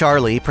 Siegfried, and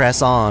Charlie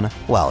press on,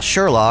 while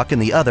Sherlock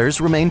and the others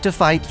remain to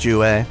fight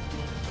Jue.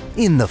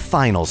 In the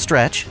final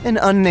stretch, an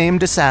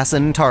unnamed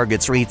assassin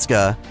targets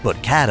Rietzke, but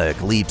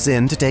Kadok leaps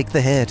in to take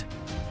the hit.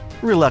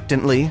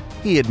 Reluctantly,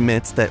 he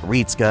admits that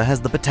Rietzke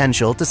has the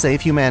potential to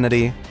save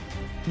humanity.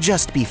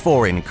 Just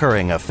before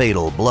incurring a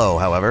fatal blow,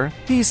 however,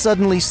 he's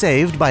suddenly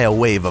saved by a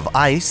wave of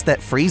ice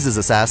that freezes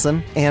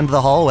Assassin and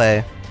the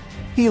hallway.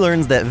 He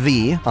learns that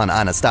V, on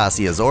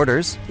Anastasia's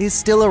orders, is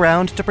still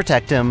around to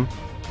protect him.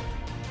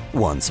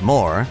 Once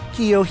more,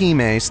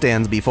 Kiyohime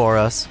stands before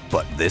us,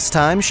 but this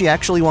time she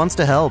actually wants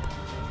to help.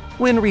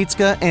 When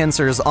Rietzke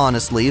answers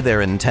honestly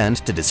their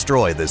intent to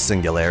destroy this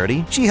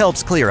singularity, she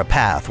helps clear a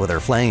path with her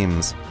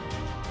flames.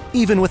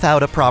 Even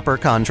without a proper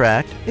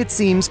contract, it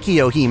seems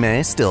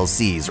Kiyohime still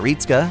sees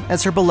Rietzke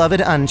as her beloved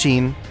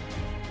Anchin.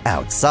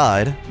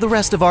 Outside, the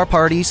rest of our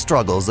party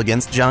struggles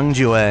against Zhang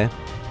Jue.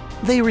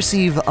 They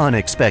receive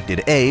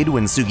unexpected aid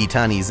when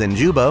Sugitani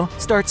Zenjubo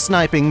starts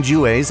sniping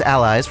Jue's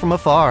allies from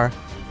afar.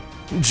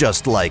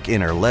 Just like in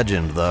her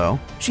legend, though,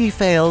 she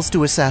fails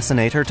to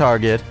assassinate her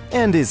target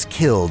and is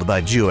killed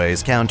by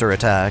Jue's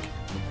counterattack.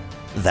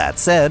 That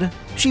said,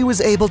 she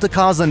was able to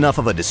cause enough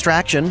of a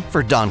distraction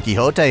for Don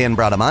Quixote and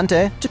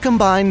Bradamante to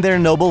combine their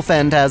noble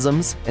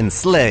phantasms and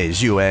slay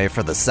Jue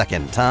for the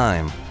second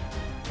time.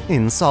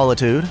 In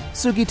solitude,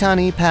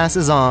 Sugitani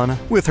passes on,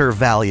 with her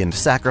valiant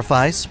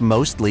sacrifice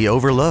mostly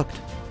overlooked.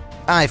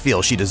 I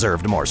feel she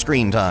deserved more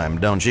screen time,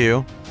 don't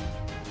you?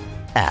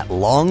 At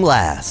long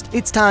last,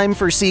 it's time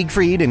for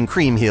Siegfried and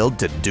Kriemhild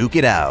to duke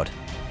it out.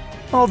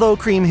 Although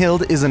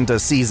Kriemhild isn't a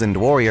seasoned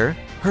warrior,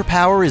 her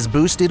power is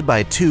boosted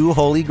by 2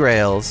 holy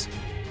grails.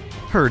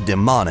 Her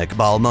demonic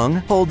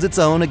Balmung holds its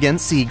own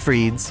against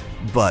Siegfried's,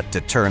 but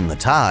to turn the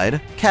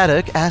tide,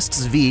 Kadok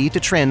asks V to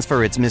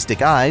transfer its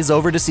mystic eyes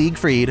over to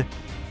Siegfried.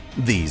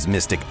 These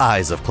mystic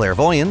eyes of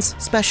clairvoyance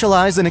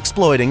specialize in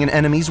exploiting an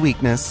enemy's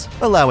weakness,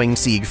 allowing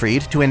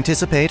Siegfried to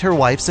anticipate her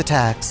wife's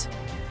attacks.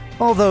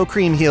 Although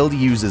Kriemhild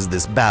uses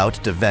this bout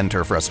to vent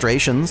her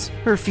frustrations,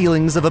 her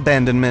feelings of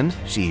abandonment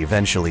she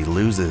eventually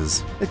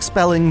loses,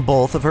 expelling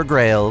both of her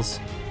grails.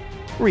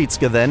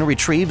 Rietzke then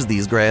retrieves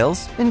these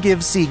grails and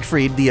gives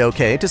Siegfried the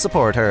okay to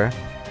support her.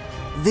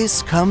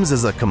 This comes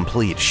as a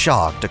complete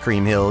shock to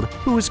Kriemhild,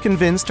 who is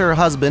convinced her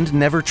husband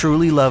never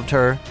truly loved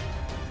her.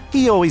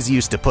 He always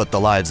used to put the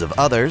lives of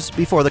others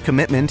before the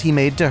commitment he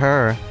made to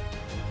her.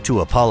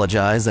 To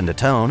apologize and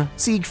atone,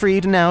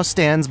 Siegfried now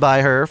stands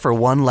by her for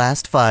one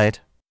last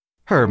fight.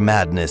 Her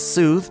madness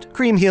soothed,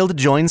 Kriemhild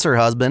joins her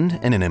husband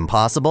in an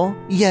impossible,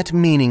 yet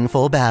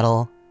meaningful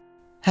battle.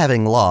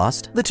 Having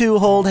lost, the two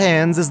hold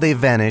hands as they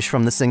vanish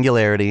from the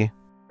singularity.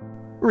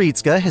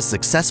 Rietzke has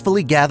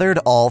successfully gathered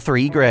all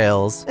 3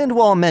 grails, and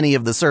while many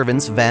of the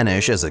servants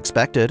vanish as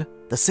expected,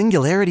 the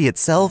singularity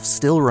itself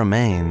still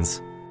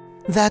remains.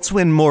 That's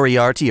when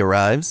Moriarty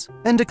arrives,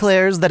 and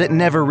declares that it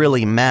never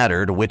really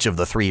mattered which of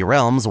the 3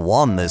 realms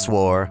won this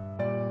war.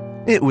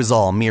 It was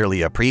all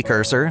merely a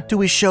precursor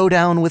to his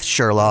showdown with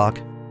Sherlock.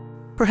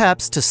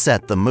 Perhaps to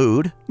set the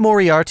mood,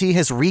 Moriarty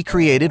has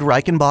recreated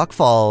Reichenbach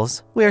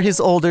Falls, where his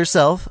older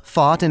self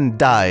fought and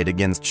died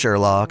against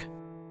Sherlock.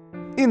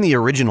 In the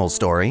original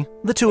story,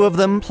 the 2 of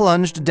them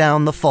plunged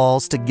down the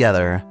falls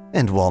together,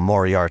 and while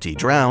Moriarty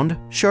drowned,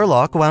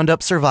 Sherlock wound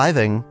up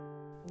surviving.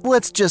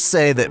 Let's just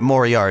say that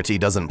Moriarty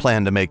doesn't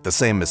plan to make the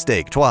same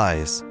mistake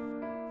twice.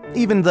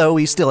 Even though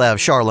we still have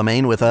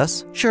Charlemagne with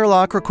us,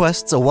 Sherlock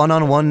requests a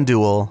one-on-one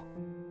duel.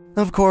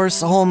 Of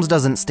course, Holmes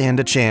doesn't stand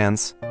a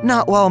chance,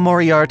 not while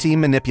Moriarty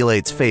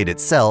manipulates fate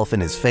itself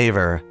in his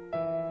favor.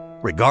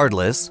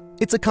 Regardless,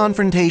 it's a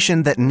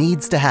confrontation that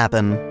needs to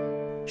happen.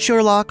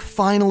 Sherlock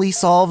finally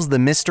solves the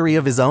mystery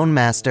of his own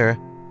master.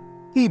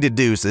 He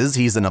deduces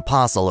he's an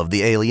apostle of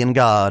the alien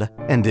god,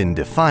 and in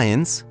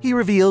defiance, he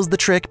reveals the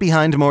trick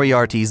behind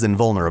Moriarty's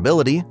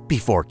invulnerability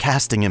before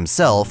casting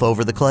himself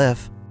over the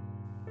cliff.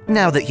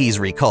 Now that he's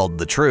recalled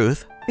the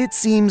truth, it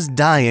seems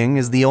dying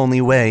is the only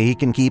way he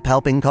can keep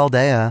helping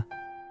Chaldea.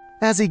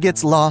 As he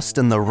gets lost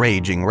in the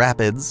raging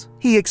rapids,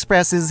 he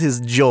expresses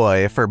his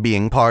joy for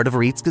being part of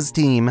Rietzke's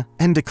team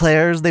and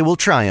declares they will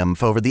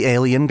triumph over the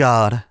alien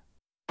god.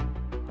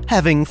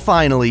 Having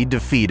finally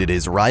defeated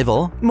his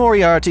rival,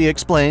 Moriarty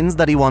explains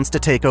that he wants to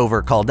take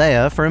over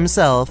Chaldea for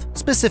himself,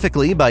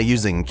 specifically by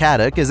using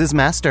Kadok as his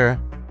master.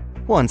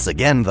 Once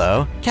again,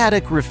 though,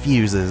 Kadok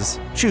refuses,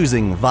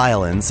 choosing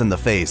violence in the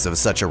face of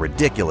such a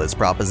ridiculous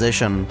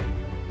proposition.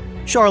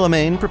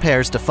 Charlemagne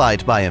prepares to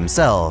fight by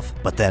himself,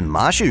 but then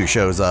Mashu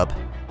shows up.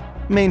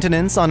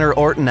 Maintenance on her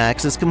Orton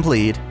axe is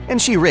complete,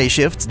 and she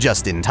ray-shifts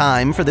just in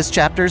time for this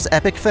chapter's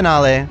epic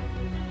finale.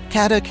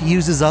 Kadok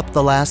uses up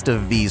the last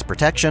of V's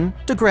protection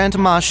to grant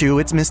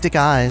Mashu its mystic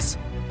eyes.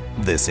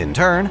 This, in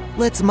turn,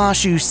 lets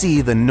Mashu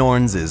see the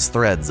Norns'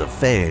 threads of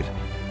fate.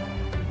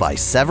 By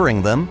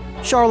severing them,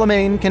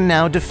 Charlemagne can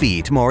now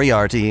defeat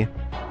Moriarty.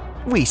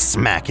 We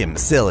smack him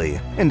silly,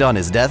 and on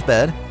his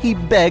deathbed, he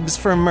begs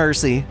for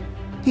mercy.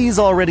 He's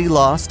already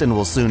lost and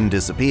will soon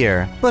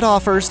disappear, but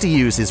offers to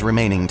use his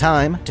remaining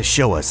time to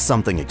show us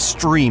something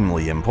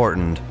extremely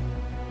important.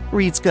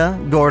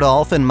 Ritska,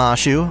 Gordolf, and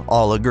Mashu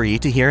all agree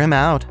to hear him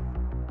out.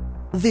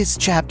 This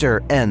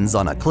chapter ends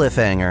on a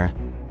cliffhanger.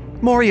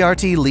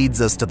 Moriarty leads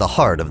us to the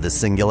heart of the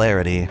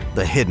singularity,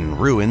 the hidden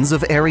ruins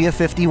of Area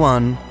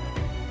 51.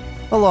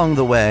 Along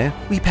the way,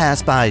 we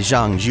pass by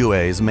Zhang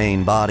Jue's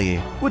main body,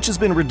 which has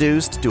been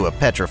reduced to a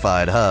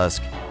petrified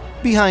husk.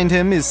 Behind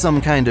him is some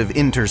kind of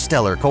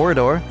interstellar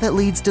corridor that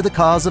leads to the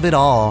cause of it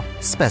all,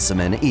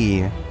 Specimen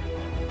E.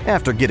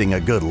 After getting a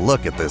good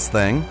look at this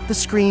thing, the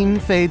screen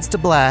fades to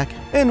black,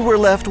 and we're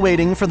left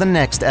waiting for the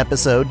next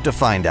episode to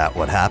find out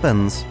what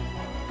happens.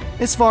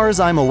 As far as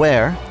I'm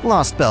aware,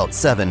 Lostbelt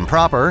 7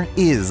 proper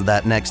is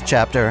that next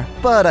chapter,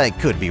 but I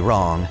could be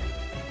wrong.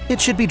 It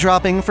should be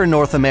dropping for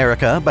North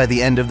America by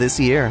the end of this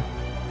year.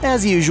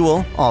 As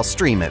usual, I'll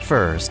stream it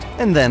first,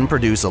 and then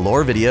produce a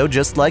lore video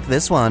just like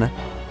this one.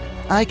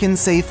 I can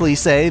safely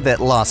say that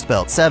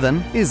Lostbelt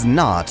 7 is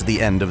not the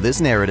end of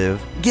this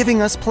narrative,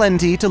 giving us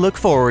plenty to look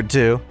forward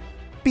to.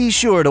 Be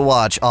sure to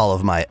watch all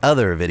of my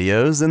other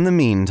videos in the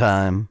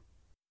meantime.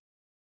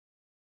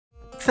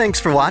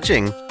 Thanks for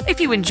watching. If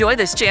you enjoy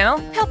this channel,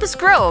 help us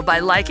grow by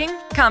liking,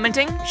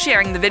 commenting,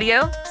 sharing the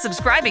video,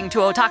 subscribing to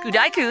Otaku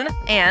Daikun,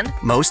 and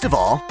most of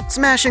all,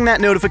 smashing that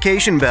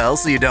notification bell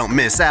so you don't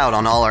miss out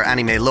on all our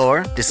anime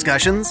lore,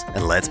 discussions,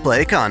 and Let's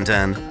Play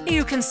content.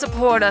 You can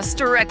support us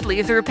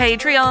directly through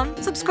Patreon,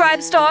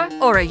 Subscribestar,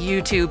 or a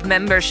YouTube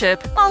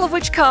membership, all of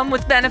which come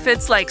with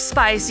benefits like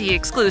spicy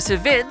exclusive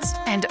vids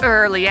and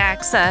early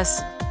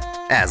access.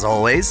 As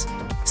always,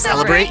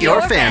 celebrate your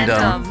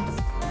fandom.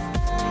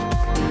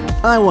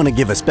 I want to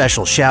give a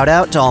special shout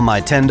out to all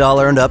my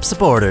 $10 and up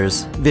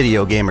supporters: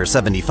 Video Gamer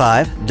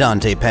 75,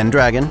 Dante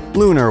Pendragon,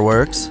 Lunar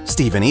Works,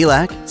 Stephen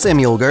Elak,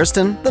 Samuel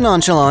Gersten, The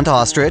Nonchalant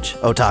Ostrich,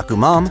 Otaku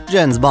Mom,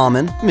 Jens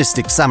Ballman,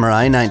 Mystic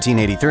Samurai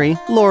 1983,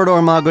 Lord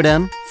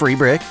Ormagoden, Free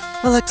Brick,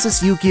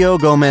 Alexis Yukio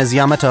Gomez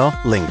Yamato,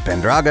 Link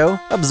Pendrago,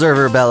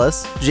 Observer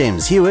Bellis,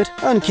 James Hewitt,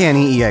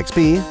 Uncanny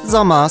EXP,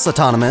 Zamas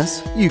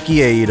Autonomous, Yuki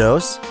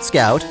Eidos,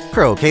 Scout,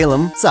 Crow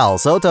Kalem, Sal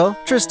Soto,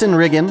 Tristan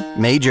Riggin,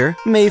 Major,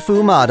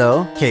 Meifu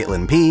Mado,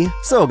 Caitlin P,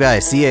 Sogai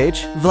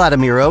CH,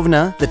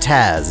 Vladimirovna, The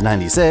Taz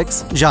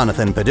 96,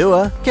 Jonathan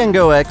Padua,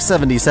 Kengo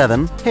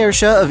X77,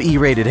 Hersha of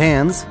E-Rated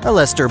Hands,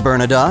 Alester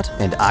Bernadotte,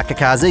 and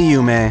Akakaze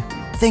Yume.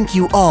 Thank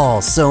you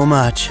all so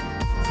much.